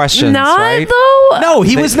got questions, not, right? though? No,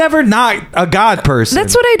 he was never not a God person.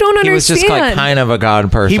 That's what I don't understand. He was just like kind of a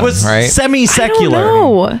God person. He was right? semi-secular. I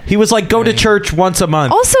don't know. He was like go to church once a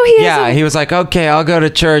month. Also, he has he was like, okay, I'll go to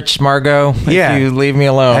church, Margot, if you leave me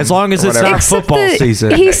alone. As long as it's Whatever. not Except football that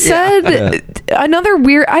season. He said another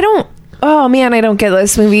weird. Oh man, I don't get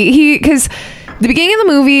this movie. Because the beginning of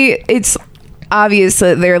the movie, it's obvious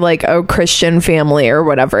that they're like a Christian family or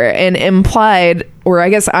whatever, and implied, or I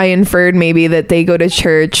guess I inferred maybe that they go to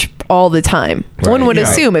church all the time. Right. One would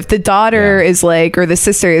assume if the daughter is like, or the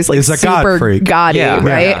sister is like Is a God super freak. gaudy,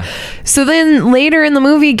 right? Yeah. So then later in the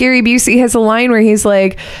movie, Gary Busey has a line where he's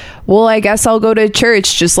like, well, I guess I'll go to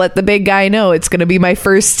church. Just let the big guy know it's going to be my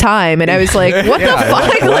first time. And I was like, what the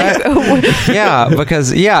fuck?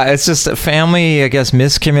 Because it's just a family, I guess,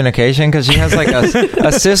 miscommunication, because she has like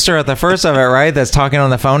a sister at the first of it, right, that's talking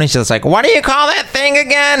on the phone, and she's like, what do you call that thing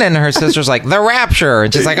again? And her sister's like, the rapture.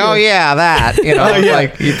 And she's like, oh yeah, that,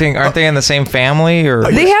 like, you think, aren't they in the same family? Or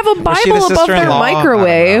they have a Bible above their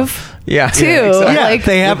microwave. Yeah, too. exactly. Yeah, like,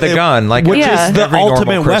 they have the gun, like, which Yeah. is the every normal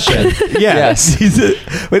ultimate Christian. weapon. Yes.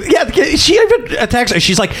 She even attacks her.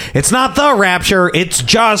 She's like, "It's not the rapture. It's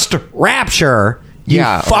just rapture." You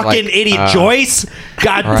Yeah, or fucking like, idiot, Joyce.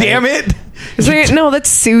 God right. damn it. Is there, no, that's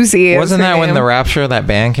Susie. Wasn't is her that when name. the Rapture, that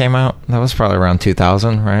band came out? That was probably around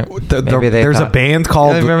 2000, right? Maybe they There's a thought- band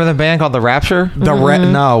called remember the band called The Rapture?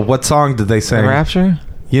 No, what song did they sing? The Rapture?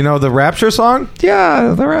 You know the Rapture song?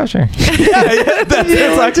 Yeah, The Rapture.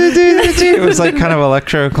 It was like kind of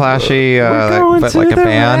electro-clashy, but like a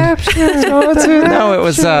band. No, it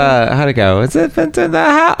was, how'd it go? Is it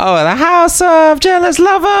the House of Jealous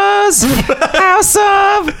Lovers? House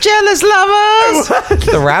of Jealous Lovers?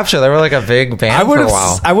 The Rapture, they were like a big band for a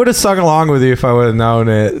while. I would have sung along with you if I would have known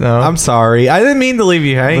it. No. I'm sorry. I didn't mean to leave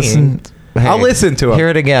you hanging. I'll listen to it. Hear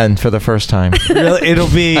it again for the first time. Really, it'll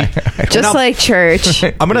be Just like church.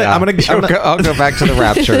 I'm gonna I'll go back to the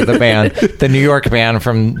Rapture, the band, the New York band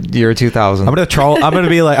from year 2000. I'm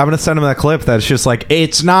gonna send him that clip that's just like,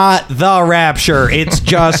 it's not the Rapture, it's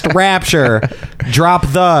just Rapture. Drop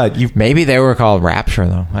the. Maybe they were called Rapture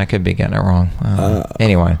though. I could be getting it wrong.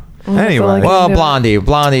 Anyway. Anyway. Well, Blondie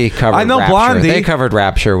covered. I know Rapture. Blondie. They covered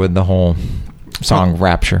Rapture with the whole song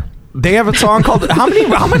Rapture. They have a song called how many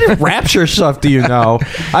Rapture stuff do you know?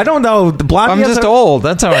 I don't know. The Blondie. I'm has just a- old.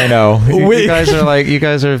 That's how I know. You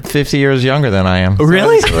guys are 50 years younger than I am.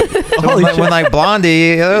 Really? Holy when like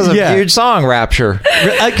Blondie, that was a huge song, Rapture.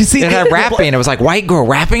 See, It had rapping. It was like white girl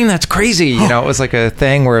rapping. That's crazy. You know, it was like a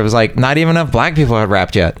thing where it was like not even enough black people had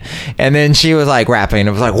rapped yet, and then she was like rapping.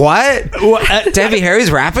 It was like what? Debbie Harry's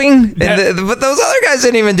rapping, but those other guys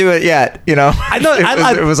didn't even do it yet. You know, I know.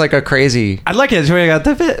 It was like a crazy. I like it. Where you got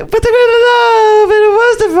but the love and it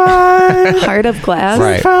was divine. Heart of Glass.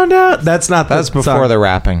 Right. I found out that's not. That's before song. the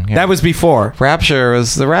rapping. Yeah. That was before. Rapture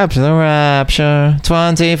was the Rapture. The Rapture.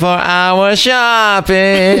 24-hour shopping.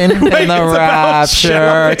 And the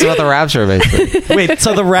Rapture. It's about the Rapture, basically. Wait,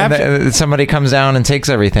 so the Rapture. Somebody comes down and takes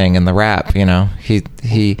everything in the rap. You know, he.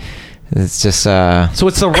 It's just. So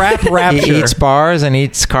it's the Rapture. He eats bars and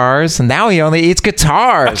eats cars, and now he only eats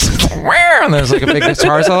guitars. And there's like a big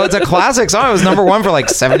guitar solo. It's a classic song. It was #1 for like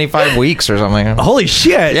 75 weeks or something. Holy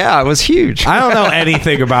shit! Yeah, it was huge. I don't know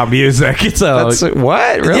anything about music. It's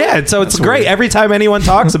what? Really? Yeah, so it's That's great. weird. Every time anyone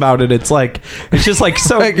talks about it, it's just like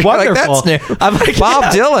so Like, wonderful. that's new. I'm like, Bob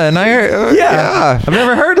Dylan. I heard, yeah. I've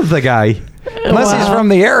never heard of the guy. Unless he's from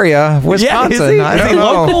the area, of Wisconsin. Yeah, is he? I Is don't he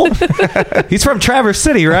know. local? He's from Traverse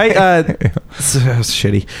City, right?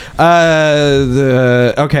 Shitty.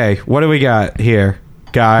 Okay, what do we got here,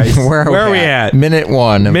 guys? Where are we at? Minute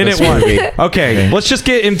one. Of Minute this one. movie. Okay, let's just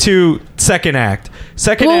get into second act.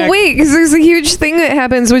 Well, wait, because there's a huge thing that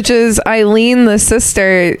happens, which is Eileen, the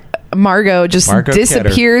sister, Margot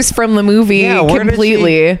disappears from the movie where did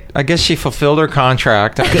completely. I guess she fulfilled her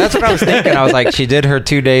contract. That's what I was thinking. I was like, she did her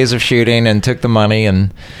 2 days of shooting and took the money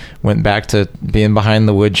and went back to being behind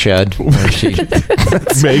the woodshed where she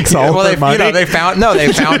makes all her money. they found her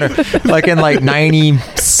like in like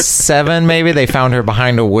 97 maybe. They found her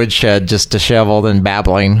behind a woodshed just disheveled and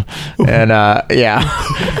babbling, and and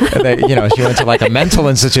she went to like a mental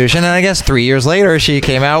institution, and I guess 3 years later she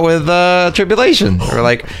came out with Tribulation. They were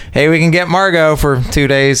like, hey, we can get Margot for 2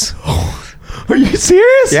 days. Are you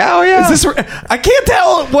serious? Yeah, oh yeah. Is this? I can't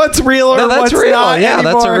tell what's real or that's what's real. not. Yeah,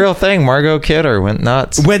 anymore. that's a real thing. Margot Kidder went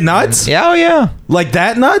nuts. Went nuts? Yeah, oh yeah. Like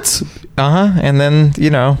that nuts? And then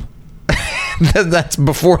That's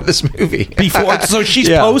before this movie. So she's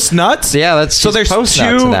Yeah. post nuts. Yeah, that's so. There's post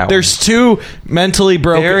nuts in that There's two mentally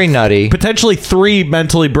broken, Very nutty. potentially three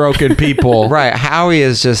mentally broken people. Right. Howie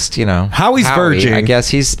is just, Howie's verging. I guess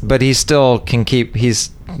he still can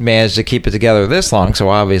he's managed to keep it together this long, so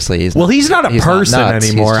obviously he's not a person nuts.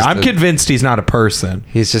 anymore. I'm convinced he's not a person.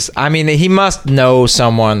 He's just, he must know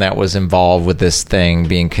someone that was involved with this thing,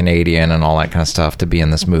 being Canadian and all that kind of stuff, to be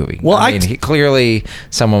in this movie. Well, he clearly,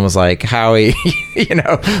 someone was like, Howie,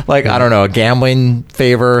 I don't know, a gambling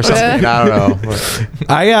favor or something. I don't know.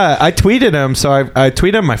 I tweeted him, so I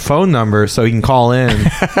tweeted him my phone number so he can call in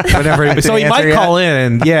whenever. So he might call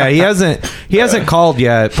in. Yeah, he hasn't called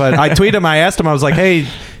yet, but I tweeted him. I asked him. I was like, hey,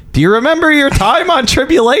 do you remember your time on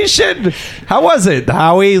Tribulation? How was it,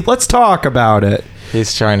 Howie? Let's talk about it.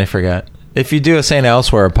 He's trying to forget. If you do a St.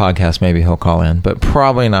 Elsewhere podcast, maybe he'll call in, but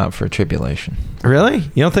probably not for Tribulation. Really?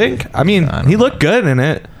 You don't think? I mean, he looked good in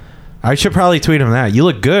it. I should probably tweet him that. You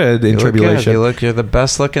look good in Tribulation. You're the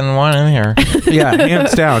best looking one in here. Yeah,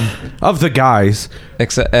 hands down. Of the guys.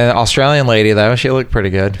 Except Australian lady, though, she looked pretty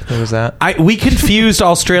good. Who was that? We confused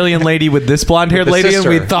Australian lady with this blonde-haired lady,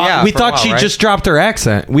 sister. and we thought she just dropped her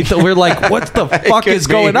accent. We're like, what the fuck is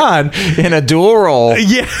going on? In a dual role.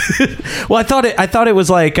 Yeah. Well, I thought it was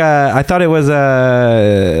like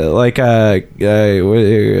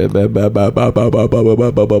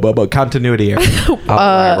continuity error.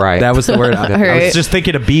 Right. That was the word. I right. was just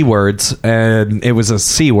thinking of B words, and it was a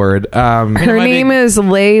C word. Her name is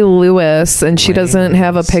Leigh Lewis, and she doesn't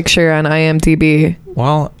have a picture on IMDb.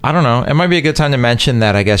 Well, I don't know. It might be a good time to mention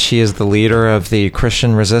that I guess she is the leader of the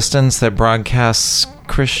Christian Resistance that broadcasts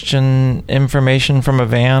Christian information from a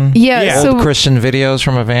van. Yeah. Old Christian videos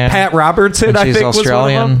from a van. Pat Robertson, and I she's think,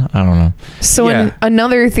 Australian. was one of them. I don't know. So Yeah.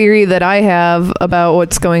 another theory that I have about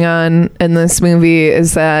what's going on in this movie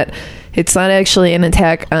is that it's not actually an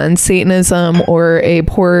attack on Satanism or a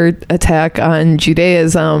poor attack on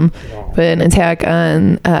Judaism, but an attack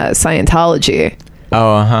on Scientology.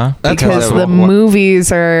 Oh, uh-huh. Because the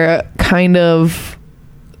movies are kind of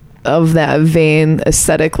that vein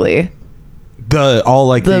aesthetically. The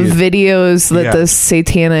videos that the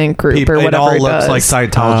satanic group or whatever it all looks does. like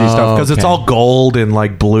Scientology stuff because it's all gold and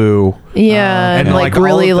like blue. Yeah, and like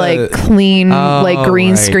really all of like clean, like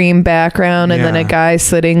green screen background, and then a guy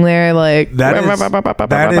sitting there like that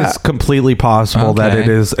is completely possible that it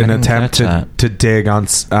is an attempt to dig on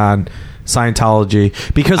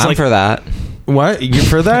Scientology because I'm for that. What? You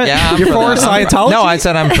for that? Yeah, you're for Scientology? No, I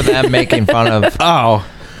said I'm for them making fun of. Oh.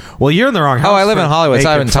 Well, you're in the wrong house. Oh, I live in Hollywood.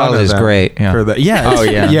 Scientology is great. Yeah. For yeah. Oh,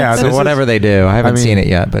 yeah. Yeah. So whatever they do, I haven't seen it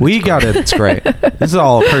yet, but we got it. It's great. This is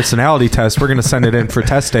all a personality test. We're going to send it in for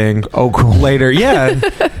testing. Oh, cool. Later. Yeah.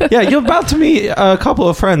 Yeah. You're about to meet a couple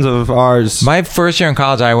of friends of ours. My first year in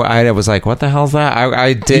college, I was like, what the hell's that?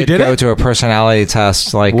 I did go to a personality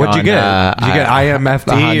test. Like, what'd you get? Did you get IMFD?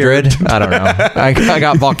 100? I don't know. I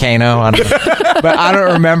got Volcano. I don't know. But I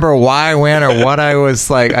don't remember why I went or what I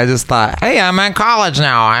was like. I just thought, hey, I'm in college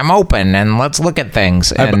now. I'm open and let's look at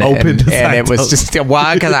things. I'm open to and it was just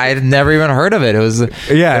because I had never even heard of it. It was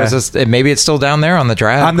just maybe it's still down there on the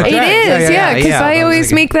draft. It is, because I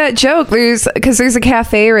always make that joke. There's a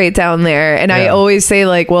cafe right down there, and I always say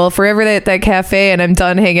like, well, if we're ever at that cafe and I'm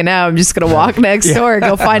done hanging out, I'm just gonna walk next door and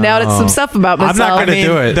go find out some stuff about myself. I'm not gonna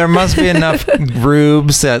do it. There must be enough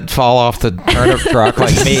rubes that fall off the turnip truck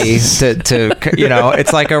like me to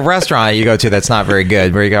it's like a restaurant you go to that's not very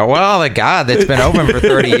good, where you go, well, the God that's been open for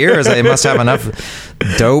 30 years, they must have enough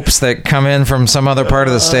dopes that come in from some other part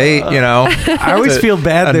of the state, I always feel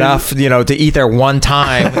bad enough, to eat there one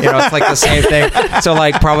time. It's like the same thing. So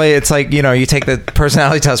like probably it's like, you take the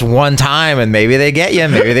personality test one time and maybe they get you,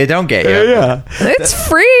 maybe they don't get you. Yeah. It's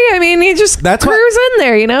free. I mean, you just cruise in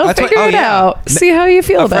there, figure it out. See how you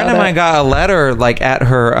feel about it. A friend of mine got a letter like at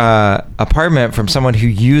her apartment from someone who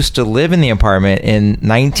used to live in the apartment in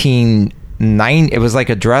 1990. It was like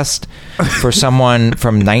addressed for someone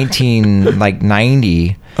from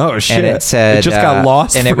 1990. Oh shit! And it said it just got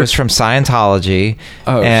lost, and it was from Scientology.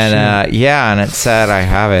 Oh and shit! And it said, I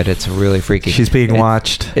have it. It's really freaky. She's being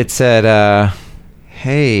watched. It said,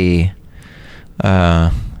 "Hey,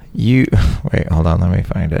 you wait. Hold on. Let me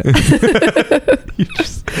find it."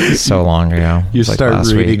 So long ago. You start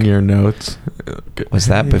reading your notes. Was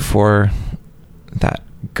that before that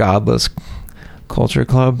godless Culture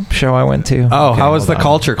Club show I went to? Oh, how was the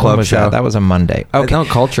Culture Club show? That was a Monday. Okay. No,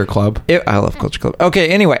 Culture Club. I love Culture Club. Okay,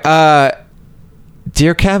 anyway.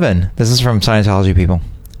 Dear Kevin, this is from Scientology people.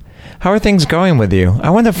 How are things going with you? I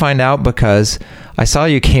wanted to find out because I saw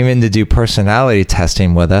you came in to do personality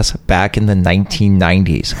testing with us back in the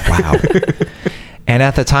 1990s. Wow. And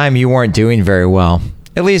at the time, you weren't doing very well.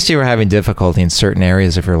 At least you were having difficulty in certain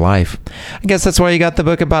areas of your life. I guess that's why you got the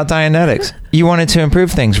book about Dianetics. You wanted to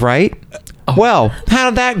improve things, right? Well,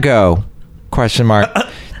 how'd that go? Question mark.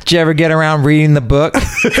 Did you ever get around reading the book?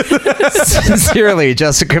 Sincerely,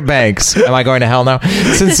 Jessica Banks. Am I going to hell now?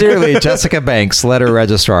 Sincerely, Jessica Banks, letter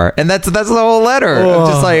registrar. And that's the whole letter. I'm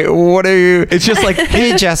just like, what are you? It's just like,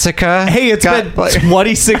 hey, Jessica. Hey, it's been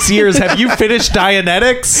 26 years. Have you finished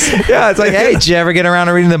Dianetics? Yeah, it's like, hey, did you ever get around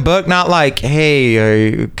to reading the book? Not like,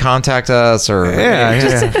 hey, contact us or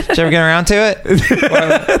did you ever get around to it?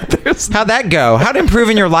 How'd that go? How'd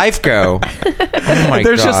improving your life go? Oh my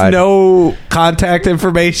There's God. just no contact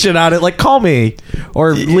information on it. Like, call me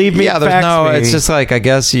or leave me. Yeah, there's fax no. me It's just like, I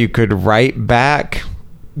guess you could write back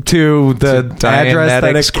to the address that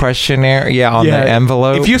Dianetics questionnaire. Yeah, on the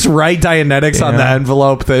envelope. If you just write Dianetics on the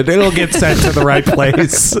envelope, then it'll get sent to the right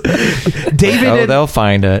place. David, they'll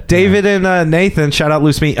find it. David and Nathan, shout out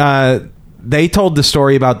Loose Meat. They told the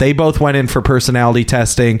story about they both went in for personality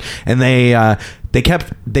testing, and they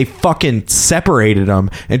fucking separated them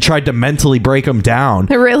and tried to mentally break them down.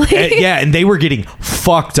 Really? And they were getting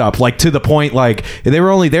fucked up, like to the point, like they were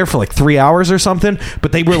only there for like 3 hours or something,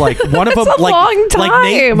 but they were like, one of them, a like, long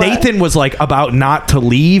time. like Nathan was like about not to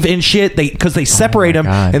leave and shit. Because they separate them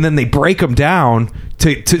and then they break them down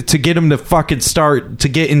to get them to fucking start to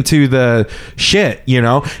get into the shit, you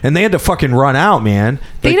know, and they had to fucking run out, man.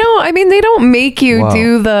 They don't. I mean, they don't make you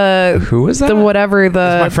do the who is that? The whatever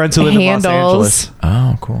the my friends who live in Los Angeles.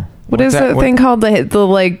 Oh, cool. What is that thing called? The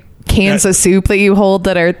like cans of soup that you hold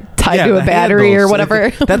that are tied to a battery handles. or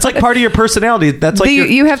whatever. That's like part of your personality. That's like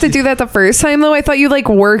you have to do that the first time though. I thought you like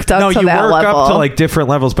worked up to that level. Up to like different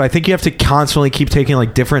levels, but I think you have to constantly keep taking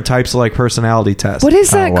like different types of like personality tests. What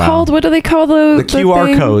is that called? What do they call those? The QR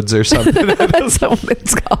thing? codes or something. That's not what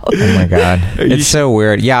it's called. Oh my God. It's so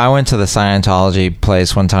weird. Yeah, I went to the Scientology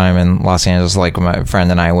place one time in Los Angeles. Like my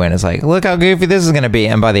friend and I went. It's like, look how goofy this is going to be.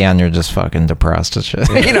 And by the end, you're just fucking depressed and shit.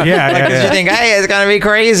 You know? You think, hey, it's going to be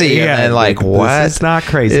crazy. Yeah. And then like, what? It's not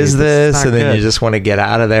crazy. Is this? And then good. you just want to get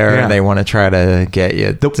out of there. Yeah. And they want to try to get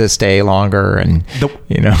you to stay longer. And,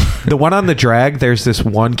 you know. The one on the drag, there's this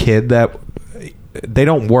one kid that... They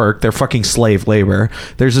don't work. They're fucking slave labor.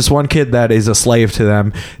 There's this one kid that is a slave to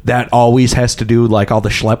them that always has to do like all the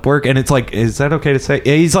schlep work, and it's like, is that okay to say?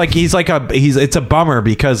 It's a bummer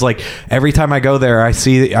because like every time I go there, I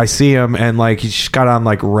see him and like he's just got on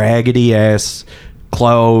like raggedy ass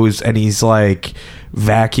clothes, and he's like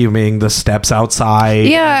vacuuming the steps outside.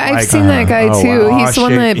 Yeah, and, I've seen that guy too. Wow. He's the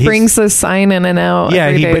one that brings the sign in and out.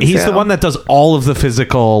 Yeah, he's too. the one that does all of the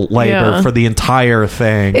physical labor for the entire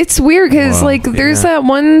thing. It's weird because like there's that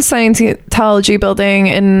one Scientology building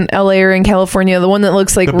in LA or in California, the one that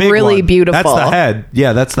looks like really one. beautiful. That's the head.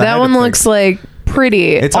 Yeah, that's the that head one thing. looks like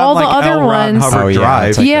pretty. It's all on, the like, other L. Ron ones. Hubbard Drive.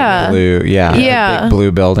 It's like Yeah. a blue, big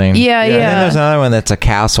blue building. Yeah. And then there's another one that's a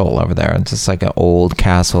castle over there. It's just like an old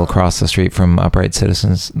castle across the street from Upright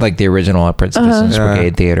Citizens, like the original Upright Citizens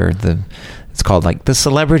Brigade Theater. It's called like the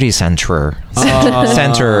Celebrity Center. Center,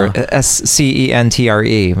 SCENTRE. But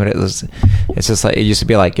it's just like, it used to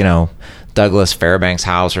be like, you know, Douglas Fairbanks'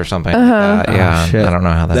 house or something like that. Yeah, shit. I don't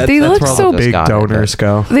know how that. They that's look where all so the big donors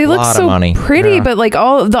go. They look lot so of money. pretty, Yeah. but like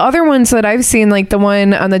all the other ones that I've seen, like the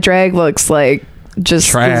one on the drag looks like just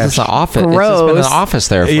Trash. It's an office. Gross. It's just been an office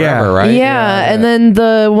there forever, Yeah. right? Yeah, and then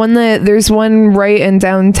the one there's one right in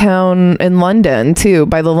downtown in London too,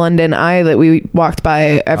 by the London Eye that we walked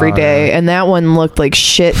by every day, and that one looked like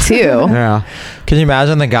shit too. Yeah. Can you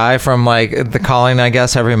imagine the guy from like the calling, I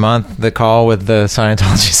guess, every month, the call with the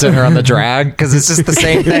Scientology Center on the drag? Because it's just the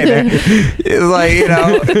same thing. It's like, you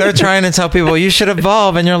know, they're trying to tell people you should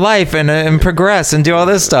evolve in your life and progress and do all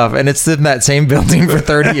this stuff. And it's in that same building for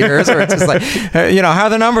 30 years where it's just like, you know, how are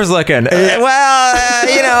the numbers looking? You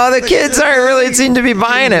know, the kids aren't really seem to be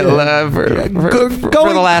buying it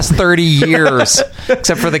for the last 30 years,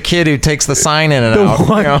 except for the kid who takes the sign in and out.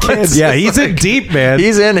 You know, Yeah, he's in deep, man.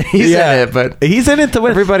 He's in it, but he's in it to win.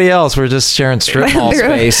 everybody else, we're just sharing strip mall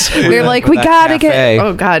space. They're like, we gotta get.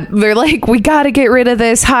 Oh God, they're like, we gotta get rid of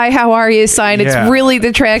this "Hi, how are you" sign. It's really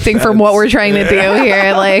detracting from what we're trying to do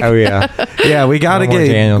here. Like, Oh yeah, Yeah, we gotta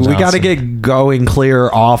get going clear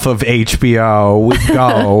off of HBO. We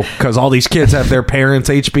go because all these kids have their parents'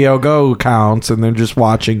 HBO Go accounts and they're just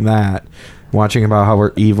watching about how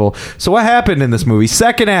we're evil. So what happened in this movie?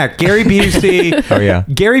 Second act, Gary Busey. Oh, yeah.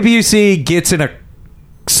 Gary Busey gets in a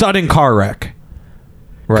sudden car wreck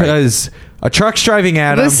right. because A truck's driving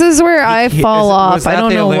at him. This is where I fall off. I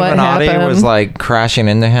don't know what Illuminati happened. was like crashing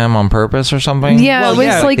into him on purpose or something? Yeah, Well, it was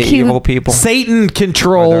yeah, like the evil people. Satan Or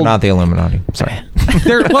controlled. they're not the Illuminati. Sorry.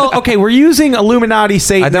 Well, okay, we're using Illuminati,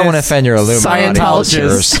 Satanists, I don't want to offend your Illuminati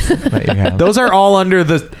Scientologists. listeners that you have. Those are all under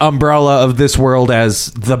the umbrella of this world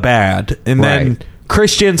as the bad, and then Right.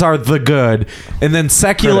 Christians are the good, and then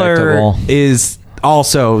secular Predictable. is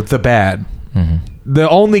also the bad. Mhm. The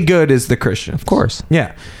only good is the Christian, Of course.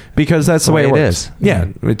 Yeah, because that's the way it works. is. Yeah,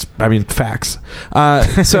 it's facts.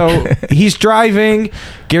 So he's driving.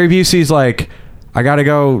 Gary Busey's like, I gotta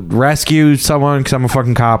go rescue someone because I'm a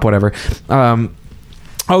fucking cop, whatever.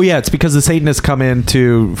 Oh yeah, it's because the Satanists come in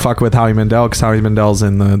to fuck with Howie Mandel because Howie Mandel's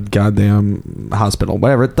in the goddamn hospital.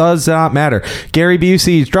 Whatever, it does not matter. Gary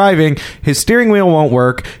Busey's driving, his steering wheel won't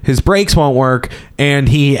work, his brakes won't work, and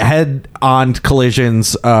he head-on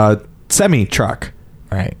collisions semi truck.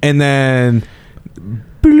 Right. And then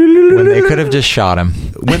When they could have just shot him.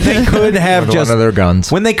 when they could have With just one of their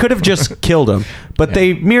guns. when they could have just killed him, but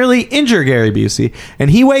they merely injure Gary Busey, and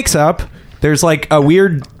he wakes up. There's like a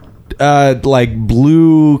weird like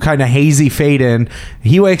blue kind of hazy fade in.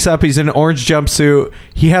 He wakes up, he's in an orange jumpsuit,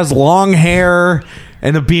 he has long hair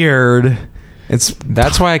and a beard.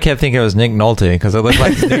 That's why I kept thinking it was Nick Nolte, because it looked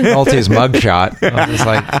like Nick Nolte's mugshot. I was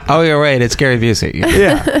like, oh, you're right, it's Gary Busey.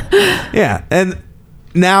 Yeah, and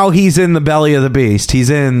now he's in the belly of the beast. He's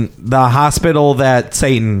in the hospital that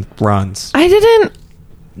Satan runs. I didn't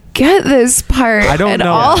get this part I don't at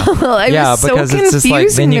know. all. It Yeah, was so because it's just like,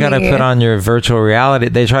 then you got to confusing put on your virtual reality.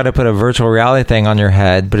 They try to put a virtual reality thing on your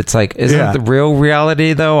head, but it's like, isn't the real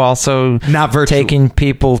reality, though, also Not virtual. taking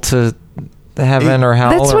people to heaven or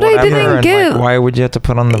hell? That's or what I whatever? didn't And, get. like, why would you have to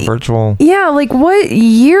put on the virtual? Yeah, like what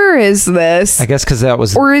year is this? I guess because that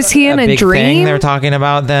was Or is he in a big dream? thing they're talking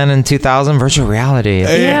about then in 2000, virtual reality.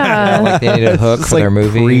 Yeah. Like they needed a hook It's for like their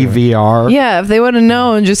movie. pre-VR. Yeah, if they would have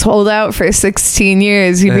known, just hold out for 16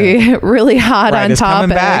 years, you'd be really hot Right, on it's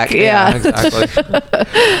coming topic. back. Yeah. Exactly.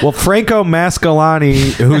 Well, Franco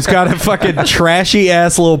Mascolani, who's got a fucking trashy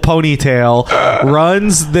ass little ponytail,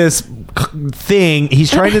 runs this thing.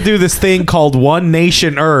 He's trying to do this thing called One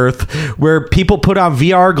Nation Earth, where people put on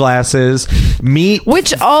VR glasses, meet,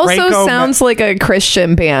 Which also Franco sounds like a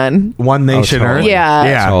Christian band. One Nation totally. Earth.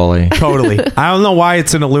 Yeah. Totally. I don't know why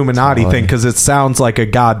it's an Illuminati Totally. thing, because it sounds like a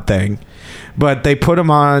god thing. But they put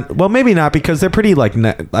them on. Well, maybe not, because they're pretty like.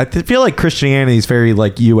 I feel like Christianity is very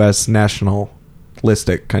like U.S.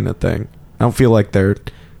 nationalistic kind of thing. I don't feel like they're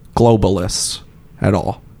globalists at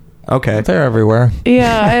all. Okay. They're everywhere.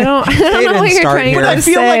 Yeah, I don't know didn't what you're start trying here. to I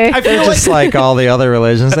feel say. like- I feel They're just like all the other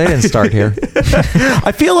religions. They didn't start here.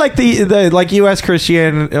 I feel like the like U.S.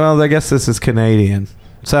 Christian. Well, I guess this is Canadian.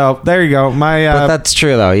 So there you go. My But that's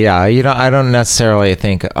true, though. Yeah, you don't. I don't necessarily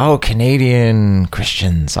think, oh, Canadian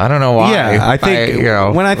Christians. I don't know why. yeah. I think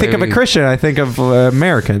when I think of a maybe- Christian, I think of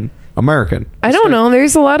American. I don't know.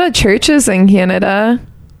 There's a lot of churches in Canada.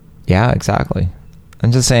 Yeah, exactly.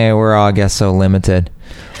 I'm just saying we're all, I guess, so limited.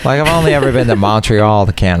 Like, I've only ever been to Montreal,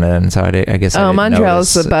 to Canada, and so I guess I didn't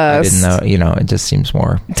Montreal's notice. the best. I didn't know. It just seems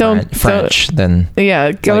more French than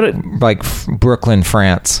Yeah, go to. like Brooklyn,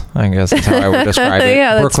 France. I guess that's how I would describe it.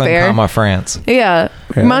 Yeah, that's Brooklyn, fair. France. Yeah.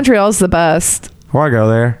 Montreal's the best. Why go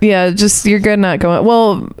there? Yeah, just you're good not going.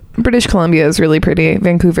 Well, British Columbia is really pretty.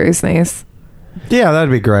 Vancouver is nice. Yeah, that'd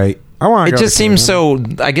be great. I want to. It just seems so,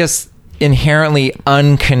 I guess, inherently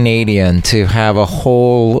un-Canadian to have a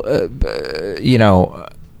whole,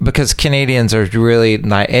 because Canadians are really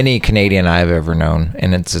not any Canadian I've ever known,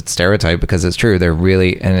 and it's a stereotype because it's true. They're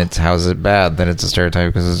really, and it's how's it bad that it's a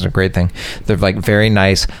stereotype because it's a great thing. They're like very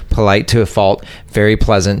nice, polite to a fault, very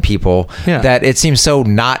pleasant people. Yeah. That it seems so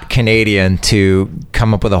not Canadian to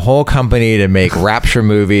come up with a whole company to make rapture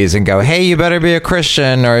movies and go, hey, you better be a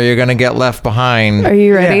Christian or you're gonna get left behind. Are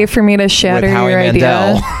you ready Yeah. for me to shatter With Howie your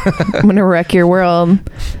Mandel. idea? I'm gonna wreck your world.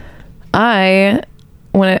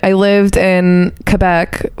 When I lived in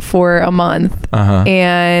Quebec for a month,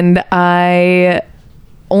 and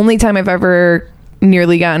only time I've ever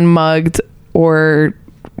nearly gotten mugged or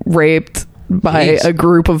raped by Jeez. a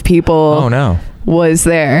group of people. Oh no. Was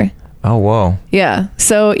there. Oh whoa. Yeah.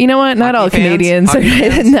 So, you know what? Not Hockey all fans? Canadians are. Hockey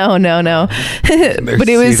fans? No. But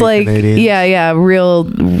it was seedy like, Canadians. yeah, real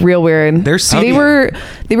weird. They're seedy.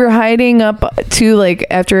 They were hiding up to like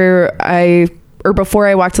before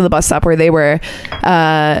I walked to the bus stop where they were,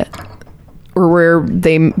 or where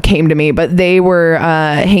they came to me, but they were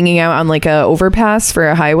hanging out on like a overpass for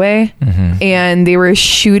a highway, and they were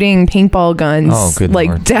shooting paintball guns like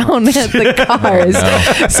Lord. Down at the cars.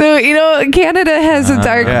 No. So Canada has a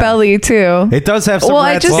dark belly too. It does have some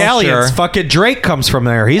rapscallions. Sure. Fucking Drake comes from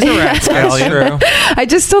there. He's a rapscallion. I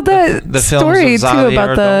just told that the story too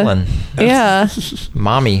about Dolan. Yeah.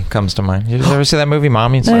 Mommy comes to mind. You ever see that movie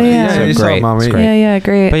Mommy? It's you great. Saw Mommy. It's great. Yeah,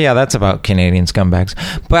 great. But yeah, that's about Canadian scumbags.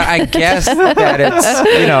 But I guess that it's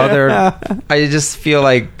I just feel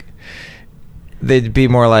like they'd be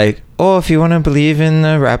more like, oh, if you want to believe in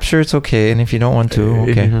the rapture, it's okay, and if you don't want to,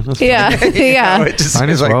 okay. Yeah. It just Might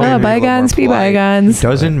as like, well. Bygones be bygones. It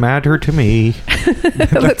doesn't matter to me.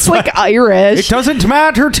 That's like Irish. It doesn't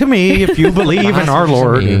matter to me if you believe in our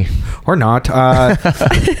Lord or not. Wait,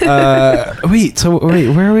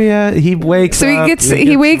 where are we at? He wakes up.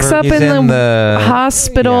 He wakes up in the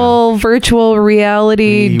hospital virtual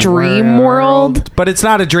reality dream world. But it's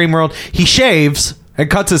not a dream world. He shaves and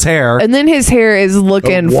cuts his hair. And then his hair is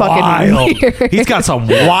looking fucking weird. He's got some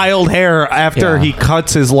wild hair after he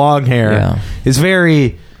cuts his long hair. Yeah.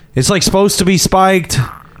 It's like supposed to be spiked,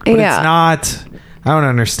 but it's not. I don't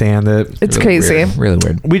understand it. It's really crazy. Weird. Really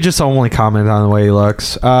weird. We just only comment on the way he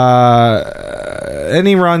looks. And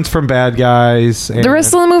he runs from bad guys. The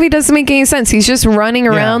rest of the movie doesn't make any sense. He's just running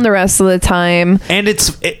around the rest of the time. And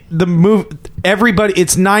the move. Everybody.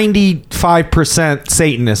 It's 95%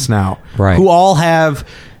 Satanists now, right? Who all have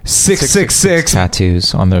 666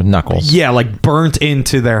 tattoos on their knuckles. Yeah, like burnt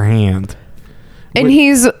into their hand. And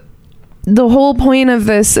the whole point of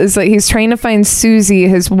this is that he's trying to find Susie,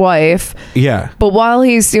 his wife. Yeah. But while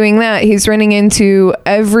he's doing that, he's running into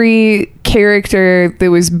every character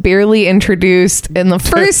that was barely introduced in the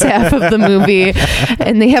first half of the movie.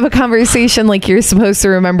 And they have a conversation like you're supposed to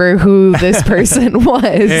remember who this person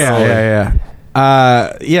was. Yeah.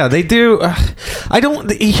 They do.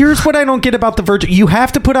 Here's what I don't get about the virtual. You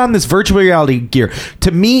have to put on this virtual reality gear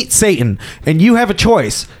to meet Satan, and you have a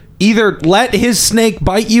choice. Either let his snake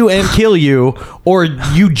bite you and kill you, or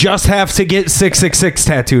you just have to get 666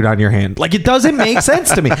 tattooed on your hand. Like, it doesn't make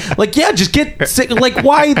sense to me. Like, yeah, just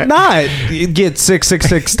why not get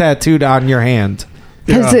 666 tattooed on your hand?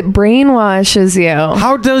 Because it brainwashes you.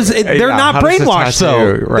 How does it? They're not brainwashed,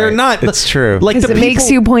 though. Right. They're not. It's true. Like, it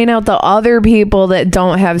makes you point out the other people that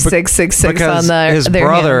don't have 666 on his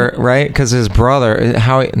brother, hand. right? Because his brother,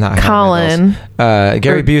 Colin,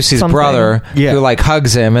 Gary Busey's brother, who like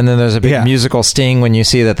hugs him, and then there's a big musical sting when you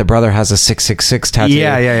see that the brother has a 666 tattoo.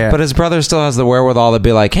 Yeah. But his brother still has the wherewithal to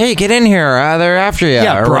be like, "Hey, get in here! They're after you."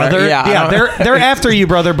 Yeah, brother. They're after you,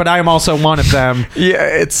 brother. But I am also one of them. Yeah,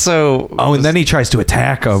 it's so. Oh, and then he tries to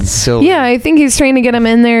attack him. Silly. Yeah, I think he's trying to get him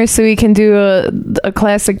in there so he can do a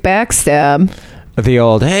classic backstab. The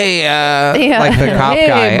old, hey, like the cop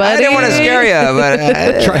guy. Buddy. I didn't want to scare you,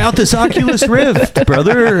 but try out this Oculus Rift,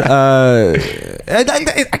 brother. I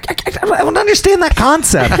don't understand that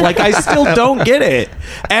concept. Like, I still don't get it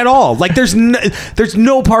at all. Like, there's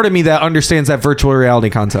no part of me that understands that virtual reality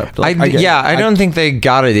concept. Like, I don't think they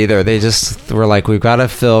got it either. They just were like, we've got to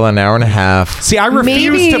fill an hour and a half. See, I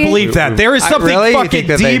refuse to believe that. There is something fucking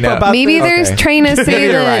deep about. Maybe they're trying to say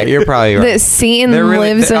you're that. Right. You're probably right. That Satan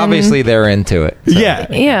lives in. Obviously, they're into it. So.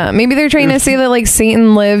 Yeah. Maybe they're trying to say that like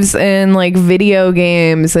Satan lives in like video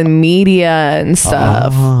games and media and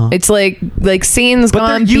stuff. It's like Satan's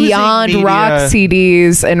gone beyond rock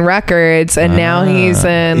CDs and records, and now he's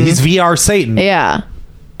VR Satan. Yeah.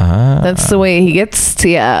 That's the way he gets to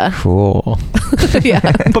you. Cool. Yeah.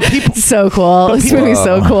 But people so cool. This movie's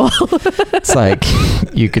so cool. It's like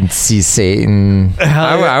you can see Satan.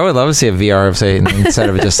 I would love to see a VR of Satan instead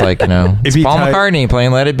of just like, it's Paul McCartney playing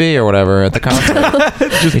Let It Be or whatever at the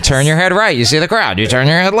concert. You turn your head right, you see the crowd. You turn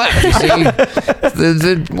your head left, you see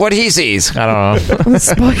what he sees. I don't know.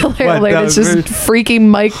 Spoiler alert, it's just freaky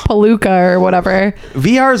Mike Palooka or whatever.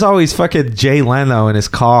 VR is always fucking Jay Leno in his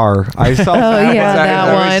car. I saw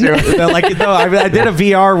that one. I did a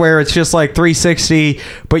VR where it's just like 360,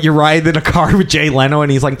 but you're riding in a car with Jay Leno, and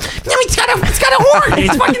he's like, no, it's got a horn.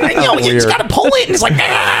 It's fucking, you just got to pull it, and it's like,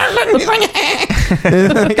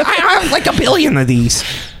 I have like a billion of these.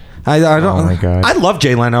 I don't. Oh my God. I love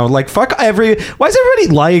Jay Leno. Like, fuck why does everybody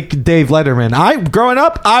like Dave Letterman? Growing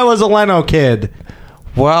up, I was a Leno kid.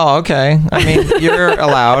 Well, okay. I mean, you're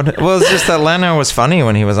allowed. Well, it's just that Leno was funny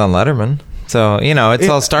when he was on Letterman. So, it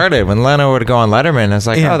all started when Leno would go on Letterman. It's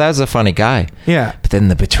like, oh, that was a funny guy. Yeah. But then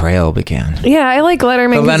the betrayal began. Yeah, I like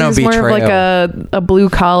Letterman because he's more of like a blue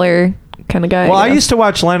collar kind of guy. Well, I used to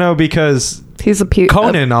watch Leno because He's a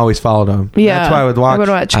Conan always followed him. Yeah, that's why I would watch. I would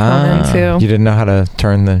watch Conan too. You didn't know how to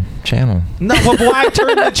turn the channel. No, but why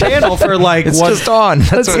turn the channel for like It's what? just on.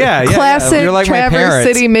 That's what, Classic You're like my Traverse parents.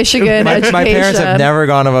 City, Michigan education. My parents have never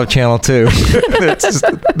gone above channel 2.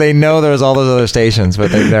 They know there's all those other stations,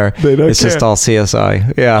 but they don't it's care. just all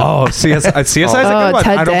CSI. Yeah. Oh, CSI's a good one.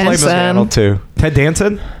 Ted I don't blame Danson. him. Channel 2. Ted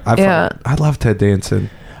Danson. Yeah. I love Ted Danson.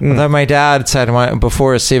 Although my dad said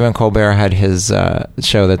before Stephen Colbert had his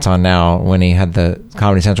show that's on now, when he had the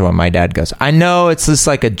Comedy Central one, my dad goes, I know it's just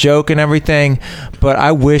like a joke and everything, but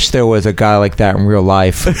I wish there was a guy like that in real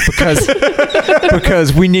life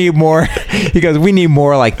because we need more. He goes, we need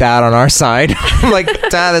more like that on our side. I'm like,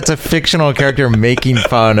 Dad, that's a fictional character making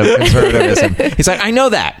fun of conservatism. He's like, I know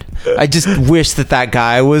that. I just wish that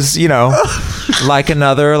guy was, like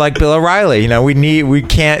another, like Bill O'Reilly. We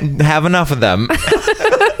can't have enough of them.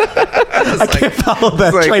 I can't follow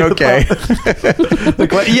that. Like, okay.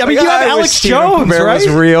 Yeah, but you have Alex Jones, right? Was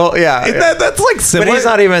real. Yeah. That's like similar. But he's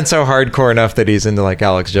not even so hardcore enough that he's into like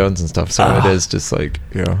Alex Jones and stuff. So it is just like,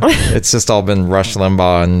 it's just all been Rush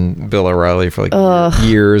Limbaugh and Bill O'Reilly for like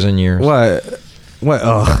years and years. What?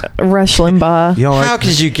 Ugh. Rush Limbaugh. How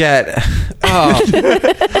could you get? How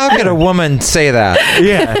could a woman say that?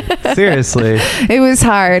 Yeah, seriously. It was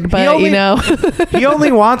hard, but he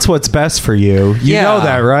only wants what's best for you. You know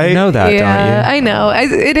that, right? You know that, yeah, don't you? I know.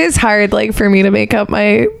 It is hard, like, for me to make up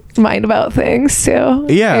my mind about things too.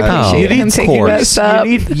 Yeah, I appreciate him taking that step.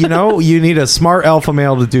 You need a smart alpha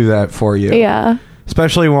male to do that for you. Yeah.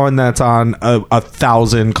 Especially one that's on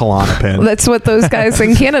 1,000 Klonopin. That's what those guys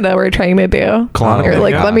in Canada were trying to do. Klonopin, They're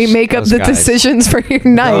like, let me make up those the guys. decisions for your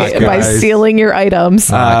night by stealing your items.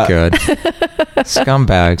 Not good.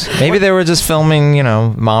 Scumbags. Maybe they were just filming,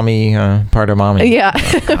 mommy, part of mommy. Yeah.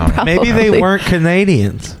 Maybe they weren't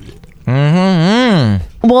Canadians.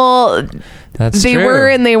 Mm-hmm. Well, That's they true. were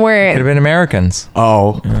and they Could have weren't. been Americans.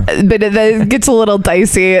 Oh. But it gets a little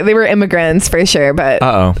dicey. They were immigrants for sure, but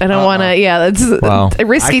Uh-oh. I don't want to. Yeah, that's a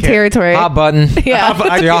risky I can't- territory. Hot button. Yeah.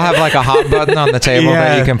 Do y'all have like a hot button on the table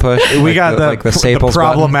that you can push? We Like got the Staples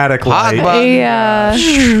problematic button? Hot light. button.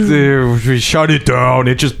 Yeah. We shut it down.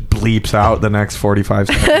 It just bleeps out the next 45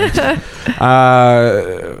 seconds.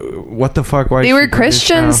 What the fuck? Why They is were she doing this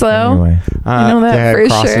Christians, now? though. Anyway. I know They that had for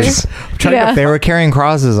crosses. sure. Yeah. They were carrying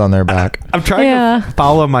crosses on their back. I'm trying to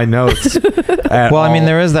follow my notes. Well, I mean,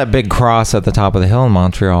 there is that big cross at the top of the hill in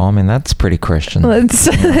Montreal. I mean, that's pretty Christian.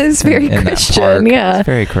 It's very In that Christian. park. Yeah. It's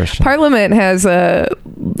very Christian. Parliament has a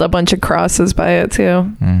bunch of crosses by it too.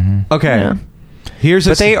 Okay. Yeah. Here's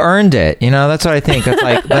But they earned it. That's what I think. It's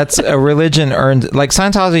like that's a religion earned. Like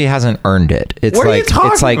Scientology hasn't earned it. It's What are you like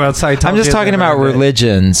talking it's like about? Scientology I'm just talking hasn't about earned it.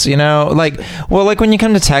 religions. Like when you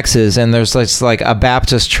come to Texas and there's like a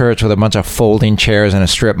Baptist church with a bunch of folding chairs and a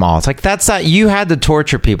strip mall. It's like that's not. You had to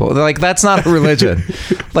torture people. They're like that's not a religion.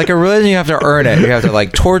 Like a religion, you have to earn it. You have to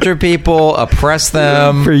like torture people, oppress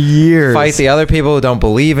them for years. fight the other people who don't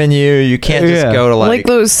believe in you. You can't just go to Like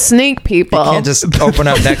those snake people. you can't just open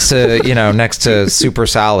up next to super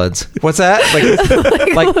salads. What's that?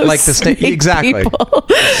 Like the snake exactly. people.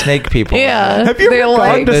 Snake people. Yeah. Have you They're ever gone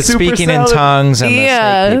like, to The Super speaking Salad? in tongues and the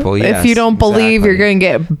yeah. snake people. Yes, if you don't believe, exactly. you're going to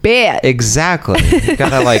get bit. Exactly. You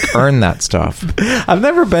gotta like earn that stuff. I've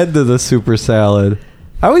never been to the Super Salad.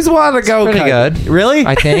 I always want to go. Pretty good. Really?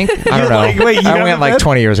 I think. I don't know. Like, wait, you I haven't went like been?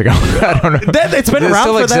 20 years ago. I don't know. It's been Does it around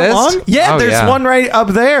still for that exist? long? Yeah, Oh, there's yeah. one right up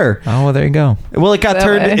there. Oh, well, there you go. Well, it got That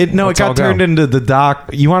turned. way. It Let's got all go. turned into the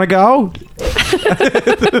dock. You want to go?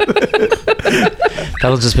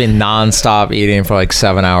 That'll just be nonstop eating for like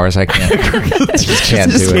 7 hours. I can't. I just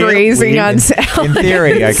can't Just do it. grazing on In salad.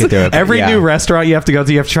 theory, I could do it. but Every yeah. new restaurant you have to go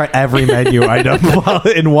to, you have to try every menu item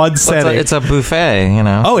in one setting. It's a buffet,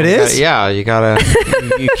 Oh, it is? Yeah, you gotta.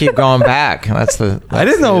 You keep going back. I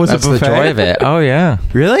didn't know it was a that's the buffet. joy of it. Oh yeah,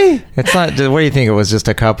 Really? it's not. What do you think? It was just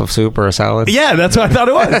a cup of soup or a salad? Yeah, that's what I thought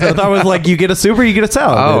it was. I thought it was like you get a soup or you get a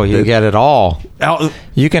salad. Oh, you get it all. Oh,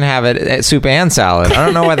 You can have it at soup and salad. I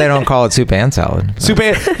don't know why they don't call it soup and salad. soup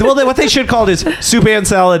and what they should call it is soup and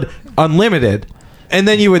salad unlimited, and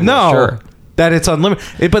then you would know Sure. that it's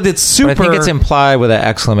unlimited. But it's super. But I think it's implied with an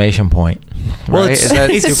exclamation point. Well, Right? it's- Is that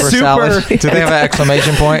it's super, super- salad? Do they have an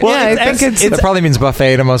exclamation point? Well, Yeah, I think it's- That probably means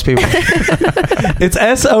buffet to most people. It's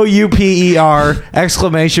SOUPER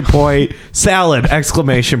exclamation point salad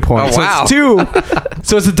exclamation point. Oh, wow. So it's two.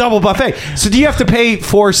 So it's a double buffet. So do you have to pay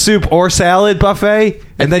for soup or salad buffet,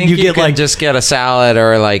 and I then think you get can like just get a salad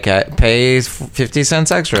or like pay 50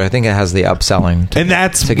 cents extra. I think it has the upselling, to, And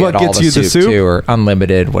that's to get what all gets the you the soup, soup? too, or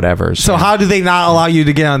unlimited, whatever. So how do they not allow you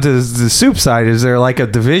to get onto the soup side? Is there like a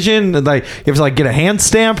division? Like you have to like get a hand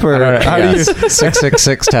stamp, or how do you?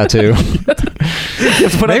 666 tattoo.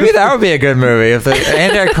 Maybe that would be a good movie if the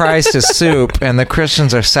Antichrist is soup and the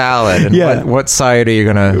Christians are salad. And what side are you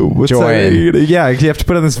gonna join? You have to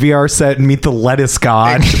put on this VR set and meet the lettuce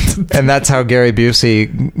god. And that's how Gary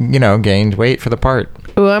Busey, gained weight for the part.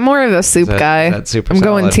 Ooh, I'm more of a soup guy. I'm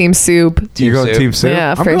going team soup. You're going team soup?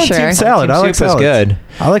 Yeah, I'm for going sure. team salad. I like soup is good.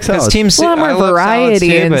 I like salad. Team soup. Well, more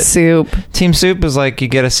variety in soup. Team soup is like you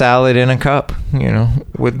get a salad in a cup.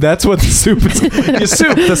 That's what the soup is. Your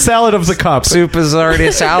soup, the salad of the cup. Soup is already a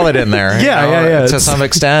salid in there. Yeah. To some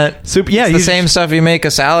extent, soup. Yeah, it's the same stuff you make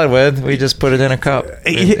a salad with. We just put it in a cup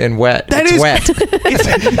and wet. It's wet.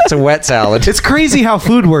 It's a wet salad. It's crazy how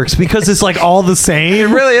food works because it's like all the same.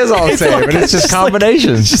 It really is all the same, but it's just combinations.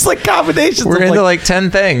 It's just like combinations. We're into like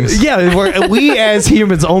 10 things. Yeah, we as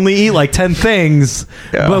humans only eat like 10 things,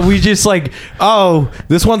 but we just like,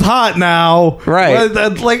 this one's hot now. Right.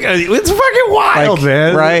 Like, it's fucking wild,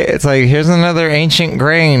 man. Right. It's like, here's another ancient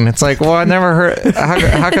grain. It's like, well, I never heard.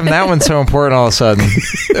 How come that one's so important all of a sudden?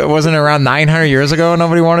 It wasn't around 900 years ago and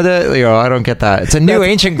nobody wanted it? I don't get that. It's a new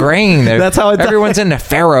ancient grain. That's how everyone's into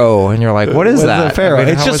farro. And you're like, what is that? Farro?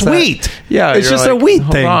 It's just wheat. Yeah. It's just a wheat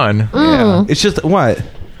thing. Hold on. Yeah. It's just, what?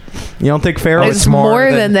 You don't think farro? It's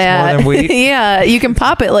more than that. More than wheat? Yeah, you can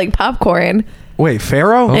pop it like popcorn. Wait,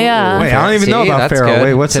 farro? Yeah. Wait, I don't even know about farro. Good.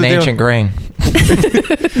 Wait, what's it's the an deal? ancient grain.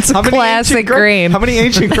 It's a classic grain. How many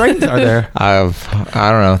ancient grains are there? I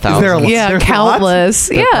don't know. Thousands. Countless.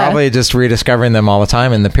 They're probably just rediscovering them all the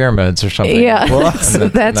time in the pyramids or something. Yeah. Well,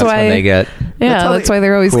 that's why when they get. Yeah, that's why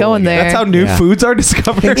they're always going there. That's how new foods are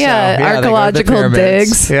discovered. Yeah, archaeological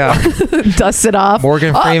digs. Yeah. Dust it off.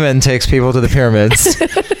 Morgan Freeman takes people to the pyramids.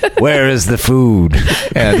 Where is the food?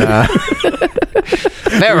 And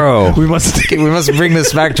Pharaoh. We must bring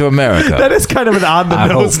this back to America. That is kind of an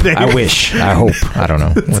on-the-nose name. I wish. I hope. I don't know.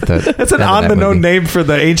 What that's an on-the-nose name for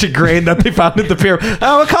the ancient grain that they found at the pyramid.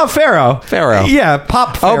 We'll call it Pharaoh. Pharaoh. Yeah,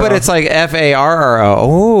 pop Pharaoh. Oh, but it's like Farro.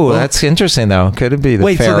 Oh, that's interesting, though. Could it be the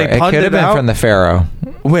Pharaoh? So they it could have been from the Pharaoh.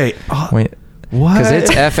 Wait. Wait. What? Because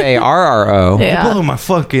it's Farro. Yeah. It blew my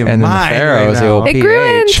fucking and mind. The Pharaoh right is now. the old It grew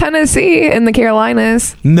in Tennessee in the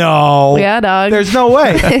Carolinas. No. Yeah, dog. There's no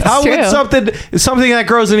way. It's How true. would something that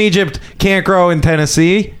grows in Egypt can't grow in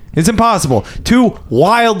Tennessee? It's impossible. Two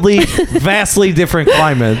wildly, vastly different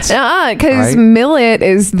climates. Because millet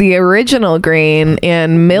is the original grain,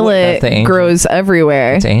 and millet grows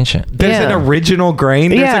everywhere. It's ancient. There's an original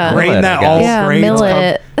grain. There's a grain millet, that all grains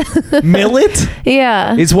millet. come. Millet?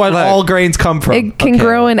 Yeah. Is what all grains come from. It can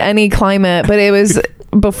grow in any climate, but it was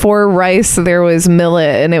before rice. There was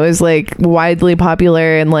millet, and it was like widely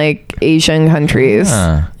popular in like Asian countries.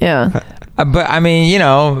 Yeah. But I mean,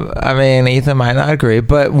 Ethan might not agree,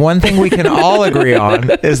 but one thing we can all agree on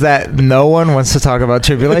is that no one wants to talk about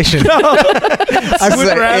tribulation. I would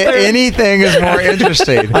rather anything is more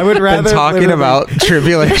interesting. I would rather than talking about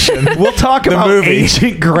tribulation. We'll talk about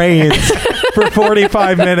ancient grains for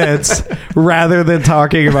 45 minutes rather than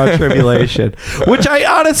talking about tribulation, which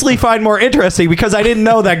I honestly find more interesting because I didn't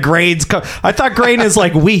know that grains. I thought grain is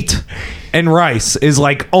like wheat and rice is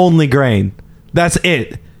like only grain. That's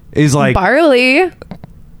it. Is like barley. I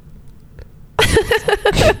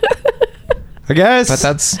guess. But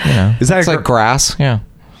that's, is that like grass? Yeah.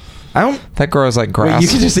 That grows like grass. Wait, you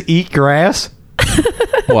can just eat grass?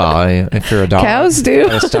 Well, if you're a dog. Cows do.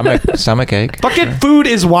 A stomach ache. Fucking food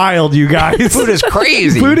is wild, you guys. Food is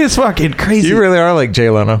crazy. Food is fucking crazy. You really are like Jay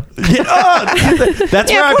Leno.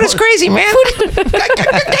 That's where food is crazy, man. Let me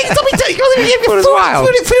tell you. Food is wild.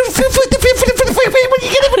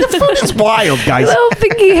 Food is wild, guys. I don't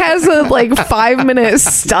think he has a 5-minute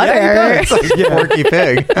stutter. Porky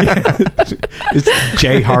Pig. It's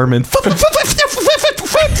Jay Harmon.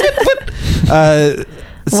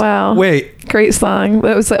 Wow. Wait. Great song.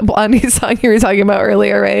 That was that Blondie song you were talking about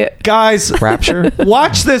earlier, right? Guys, Rapture.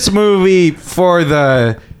 Watch this movie for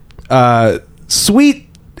the sweet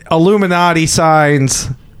Illuminati signs.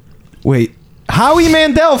 Wait. Howie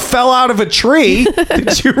Mandel fell out of a tree.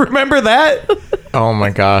 Did you remember that? Oh my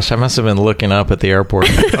gosh, I must have been looking up at the airport.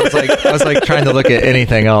 I was like trying to look at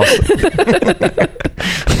anything else.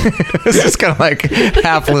 It's just kind of like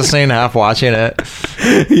half listening, half watching it.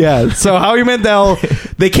 Yeah. So Howie Mandel,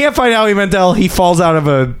 they can't find Howie Mandel. He falls out of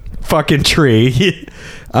a fucking tree.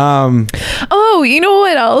 Oh, you know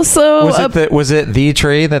what? Also, was it the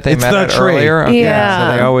tree that they met at tree. earlier? Okay. Yeah.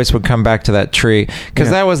 So they always would come back to that tree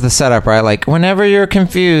because that was the setup, right? Like whenever you're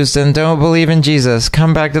confused and don't believe in Jesus,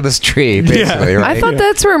 come back to this tree. Basically, right? I thought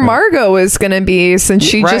that's where Margot was going to be since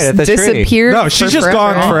she just disappeared. No, she's just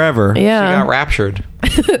gone forever. Yeah, she got raptured.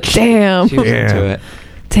 Damn. She was into it.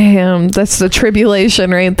 Damn, that's the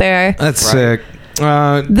tribulation right there. That's sick.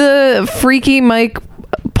 The freaky Mike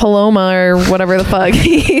Paloma or whatever the fuck.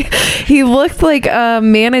 He looked like a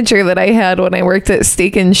manager that I had when I worked at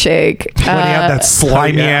Steak and Shake. When he had that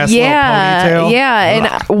slimy ass little yeah, ponytail. yeah.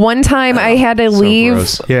 And one time I had to leave.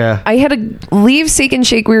 gross. Yeah. I had to leave Steak and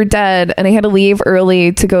Shake. We were dead, and I had to leave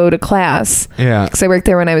early to go to class. Yeah. Because I worked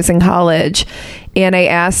there when I was in college. And I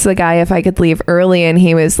asked the guy if I could leave early, and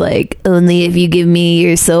he was like, "Only if you give me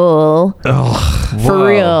your soul." Ugh. For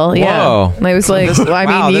real, yeah. Whoa. And I was like, well, I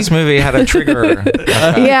wow, mean, this movie had a trigger.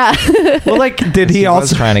 yeah. Well, like, did he He was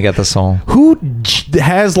also... trying to get the soul. Who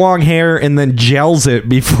has long hair and then gels it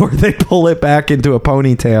before they pull it back into a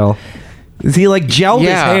ponytail? Is he like gelled his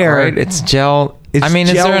hair? Right? It's gel. It's I mean,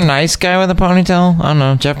 is there a gelled- nice guy with a ponytail? I don't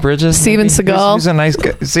know. Jeff Bridges? Steven maybe? Seagal? He's a nice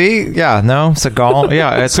guy. See? Yeah, no. Seagal.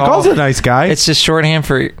 Yeah. It's Seagal's all, a nice guy. It's just shorthand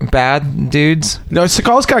for bad dudes. No,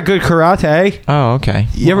 Seagal's got good karate. Oh, okay.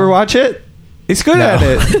 You ever watch it? He's good at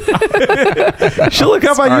it. You should look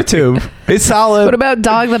up on Sorry. YouTube. It's solid. What about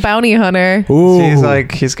Dog the Bounty Hunter? Ooh.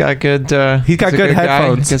 He's got good. He's got good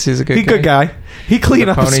headphones. I guess he's a good Good guy. He clean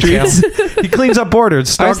With up a the ponytail. streets. He cleans up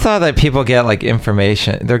borders. I always thought that people get like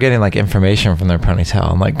information. They're getting like information from their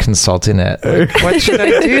ponytail and like consulting it. Like, what should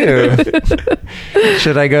I do?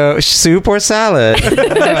 Should I go soup or salad?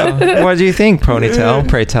 What do you think, ponytail?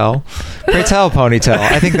 Pray tell. Pray tell, ponytail.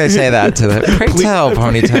 I think they say that to the pray tell,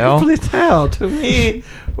 ponytail. Please tell to me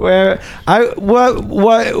where what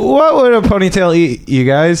would a ponytail eat, you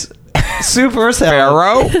guys? Soup or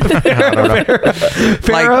salad?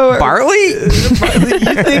 Like barley? You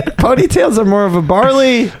think ponytails are more of a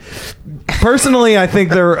barley? Personally, I think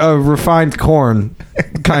they're a refined corn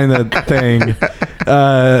kind of thing.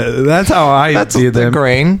 That's how I view them.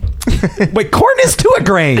 Grain. Wait, corn is to a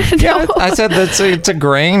grain. Yeah, I said it's a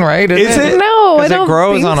grain, right? Is it? No, I 'Cause don't it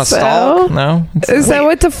grows think on a so. stalk. No, Is that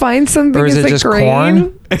what defines something or is as it a just grain?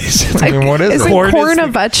 corn? I mean, what is Is it? Corn corn is a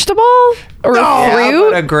vegetable or No, a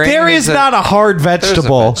fruit? but a grain There is a- not a hard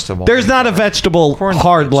vegetable. vegetable. There's not a vegetable Corn's a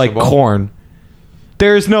hard like vegetable. corn.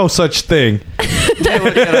 There is no such thing. Let me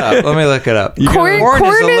look it up. Let me look it up. Corn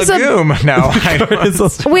is a legume. No, I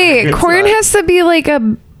don't. Wait, corn has to be like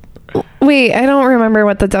a. Wait, I don't remember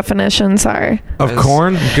what the definitions are. Of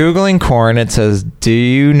corn? Googling corn, it says, "Do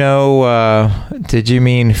you know? Did you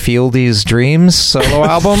mean Fieldy's Dreams solo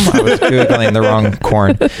album?" I was googling the wrong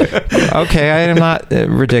corn. Okay, I am not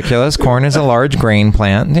ridiculous. Corn is a large grain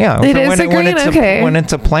plant. Yeah, It is a grain? Okay. when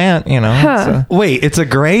it's a plant, you know. Huh. Wait, it's a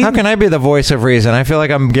grain? How can I be the voice of reason? I feel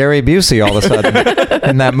like I'm Gary Busey all of a sudden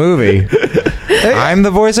in that movie. I'm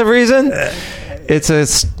the voice of reason. It's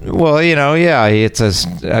it's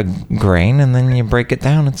a grain, and then you break it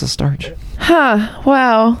down. It's a starch. Huh.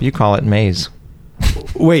 Wow. You call it maize.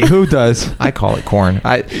 Wait, who does? I call it corn.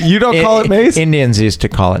 You don't call it maize? Indians used to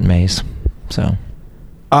call it maize. So.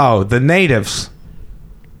 Oh, the natives.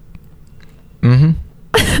 Mm-hmm.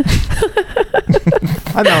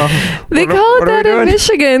 I know. They call it what are we that in doing?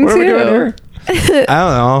 Michigan What are we doing too. here? I don't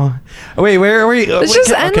know. Wait, where are we? It's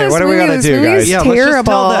just endless what are we gonna movies. do, Movies guys? Yeah, let's just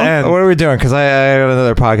tell the terrible. end. What are we doing? Because I have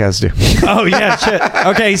another podcast to do. Oh yeah, shit.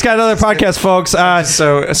 Okay, he's got another podcast, folks.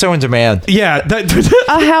 So in demand. Yeah,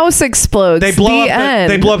 A house explodes. They blow the up the-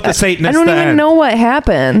 end. they blow up the Satanist I don't the even end. know what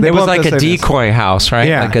happened. They It blow was up like the a Satanist. decoy house, right?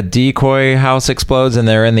 Yeah. Like a decoy house explodes, and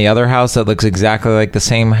they're in the other house that looks exactly like the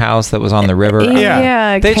same house that was on the river.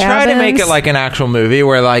 Yeah. They try to make it cabins. like an actual movie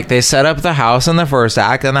where like they set up the house in the first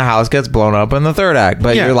act and the house gets blown up in the third act.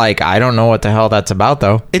 But Yeah. you're like, I don't know what the hell that's about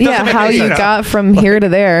though. It Yeah, doesn't make how any you sense. got from here to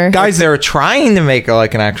there. Guys, They're trying to make it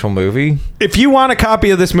like an actual movie. if you want a copy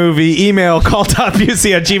of this movie, email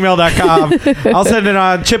call.busey@gmail.com. I'll send it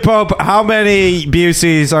on. Chip Pope, how many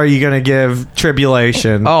Buseys are you going to give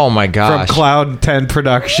Tribulation Oh my from gosh. Cloud 10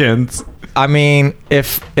 Productions? I mean,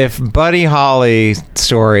 if Buddy Holly's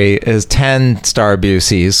story is 10-star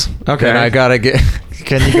Buseys, Okay. then I gotta get.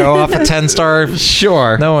 Can you go off a 10-star?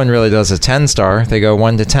 Sure. No one really does a 10-star. They go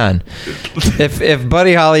 1 to 10. If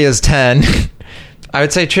Buddy Holly is 10, I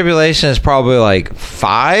would say Tribulation is probably like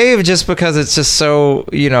 5, just because it's just so,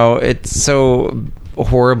 it's so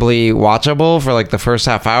horribly watchable for like the first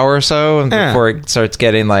half hour or so, and Yeah. before it starts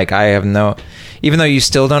getting like even though you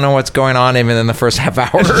still don't know what's going on even in the first half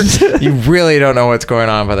hour, you really don't know what's going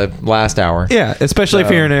on by the last hour. Yeah, especially if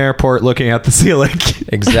So- you're in an airport looking at the ceiling.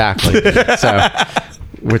 Exactly. So,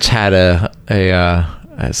 which had a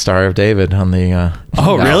Star of David on the.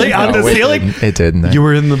 Oh, really? On the it ceiling? didn't. It didn't. You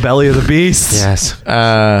were in the belly of the beast. Yes.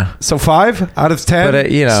 So 5 out of 10? But,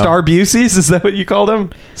 Star Buseys? Is that what you called him?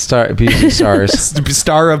 Star Busey stars.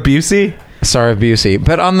 Star of Busey? Star of Busey.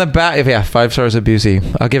 But on the back, 5 stars of Busey.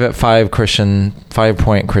 I'll give it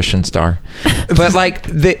 5-point Christian star. But like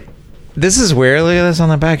this is weird. Look at this on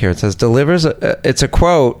the back here. It says delivers. It's a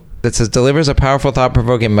quote that says delivers a powerful,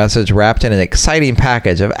 thought-provoking message wrapped in an exciting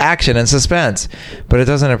package of action and suspense, but it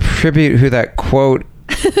doesn't attribute who made that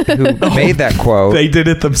quote. They did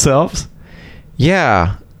it themselves?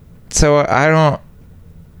 Yeah. So I don't...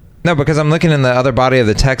 No, because I'm looking in the other body of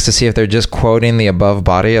the text to see if they're just quoting the above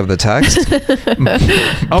body of the text.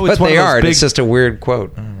 But they are. It's just a weird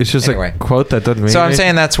quote. It's just a quote that doesn't mean So I'm anything.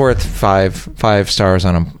 saying that's worth 5 stars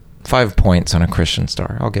on a 5 points on a Christian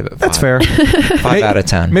Star. I'll give it 5. That's fair. 5 out of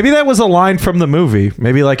 10. Maybe that was a line from the movie.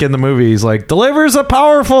 Maybe like in the movie, he's like, delivers a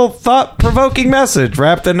powerful, thought-provoking message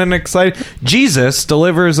wrapped in an exciting... Jesus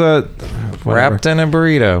delivers a... Wrapped in a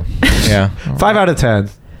burrito. Yeah. 5 out of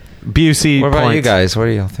 10. Busey What about points. you guys? What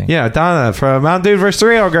do y'all think? Yeah, Donna from Mountain Dude vs.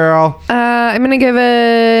 Real Girl. I'm gonna give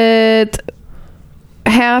it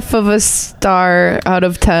half of a star out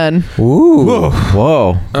of 10. Ooh.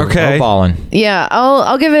 Whoa. Okay. Balling. Yeah,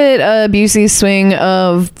 I'll give it a Busey swing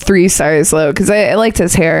of 3 stars though, because I liked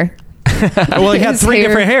his hair. Well, he had His 3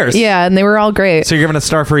 different hairs. Yeah, and they were all great. So you're giving a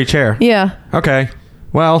star for each hair. Yeah. Okay.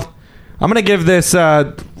 Well, I'm going to give this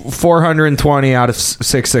 420 out of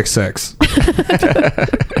 666.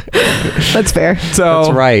 That's fair. So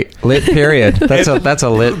That's right. Lit period. That's a lit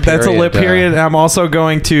period. That's a lit period. I'm also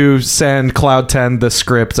going to send Cloud 10 the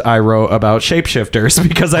script I wrote about shapeshifters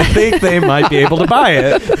because I think they might be able to buy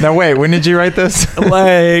it. Now, wait. When did you write this?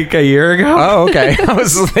 Like a year ago. Oh, okay. I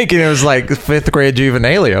was thinking it was like 5th grade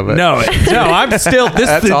juvenilia, but No, I'm still...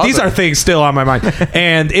 That's These awesome. are things still on my mind.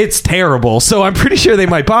 And it's terrible. So I'm pretty sure they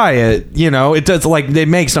might buy it. You know, it does, like, it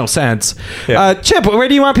makes no sense. Yeah. Chip, where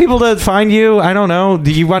do you want people to find you? I don't know.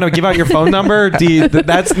 Do you want to give out your phone number?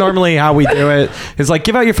 That's normally how we do it. It's like,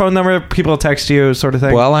 give out your phone number, people text you, sort of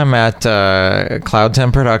thing. Well, I'm at Cloud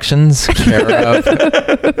 10 Productions. Care of.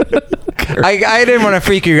 I didn't want to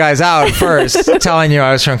freak you guys out first, telling you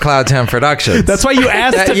I was from Cloud 10 Productions. That's why you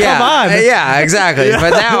asked to yeah, come on. Yeah, exactly.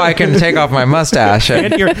 But now I can take off my mustache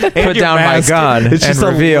and, put your down mask. my gun It's and just a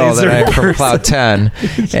reveal laser that I'm from person. Cloud 10,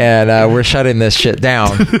 and we're shutting this shit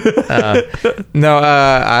down.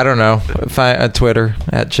 I don't know. Find Twitter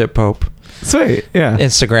at Chip Pope. Sweet. Yeah.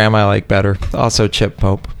 Instagram I like better. Also Chip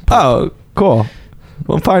Pope. Oh, cool.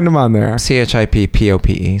 We'll find them on there.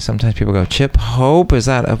 ChipPope. Sometimes people go, Chip Hope? Is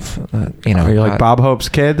that Are you like Bob Hope's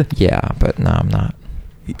kid? Yeah, but no, I'm not.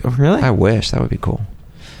 Really? I wish. That would be cool.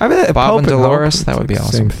 I mean, Bob Pope and Dolores, Hope, that would be it's the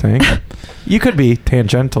awesome. Same thing. You could be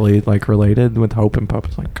tangentially like related with Hope and Pope.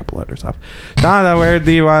 It's like a couple letters off. Donna, where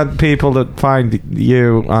do you want people to find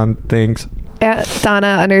you on things? At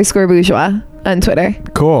Donna_Bourgeois on Twitter.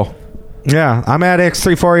 Cool. Yeah, I'm at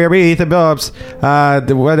X34ERB, Ethan Billips.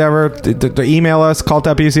 Whatever. Email us,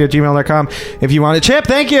 cultupuc@gmail.com. If you want to chip,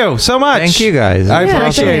 thank you so much. Thank you guys. I Yeah,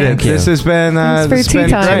 appreciate it. thank you. This has been, Thanks for tea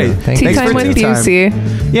time. great. Thank Tea you. Thanks time for with tea time.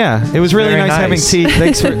 Busey. Yeah, it was really Very nice having nice. tea.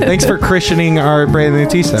 Thanks for christening our brand new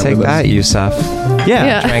tea set. Take with that, us. Yusuf. Yeah.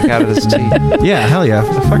 Yeah. Drank out of this tea. Yeah, hell yeah.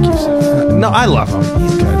 Fuck you. No, I love him.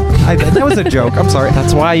 He's good. That was a joke. I'm sorry.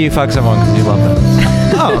 That's why you fuck someone, because you love them.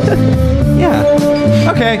 Oh, yeah.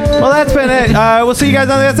 Okay. Well, that's been it. We'll see you guys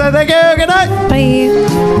on the other side. Thank you. Good night. Bye.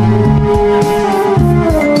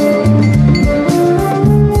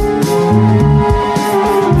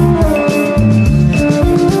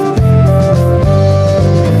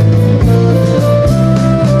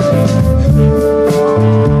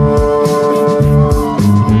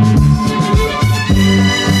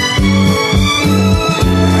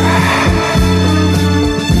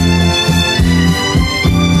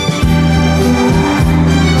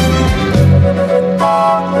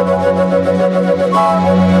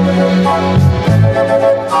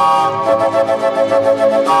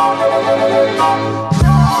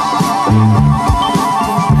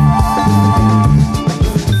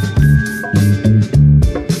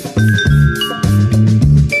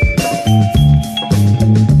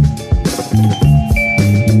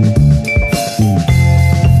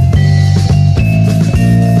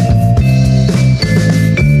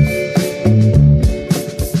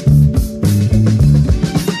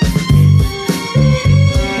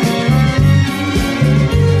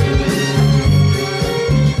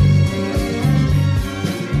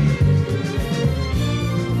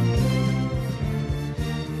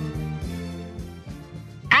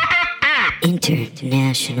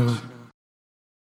 International.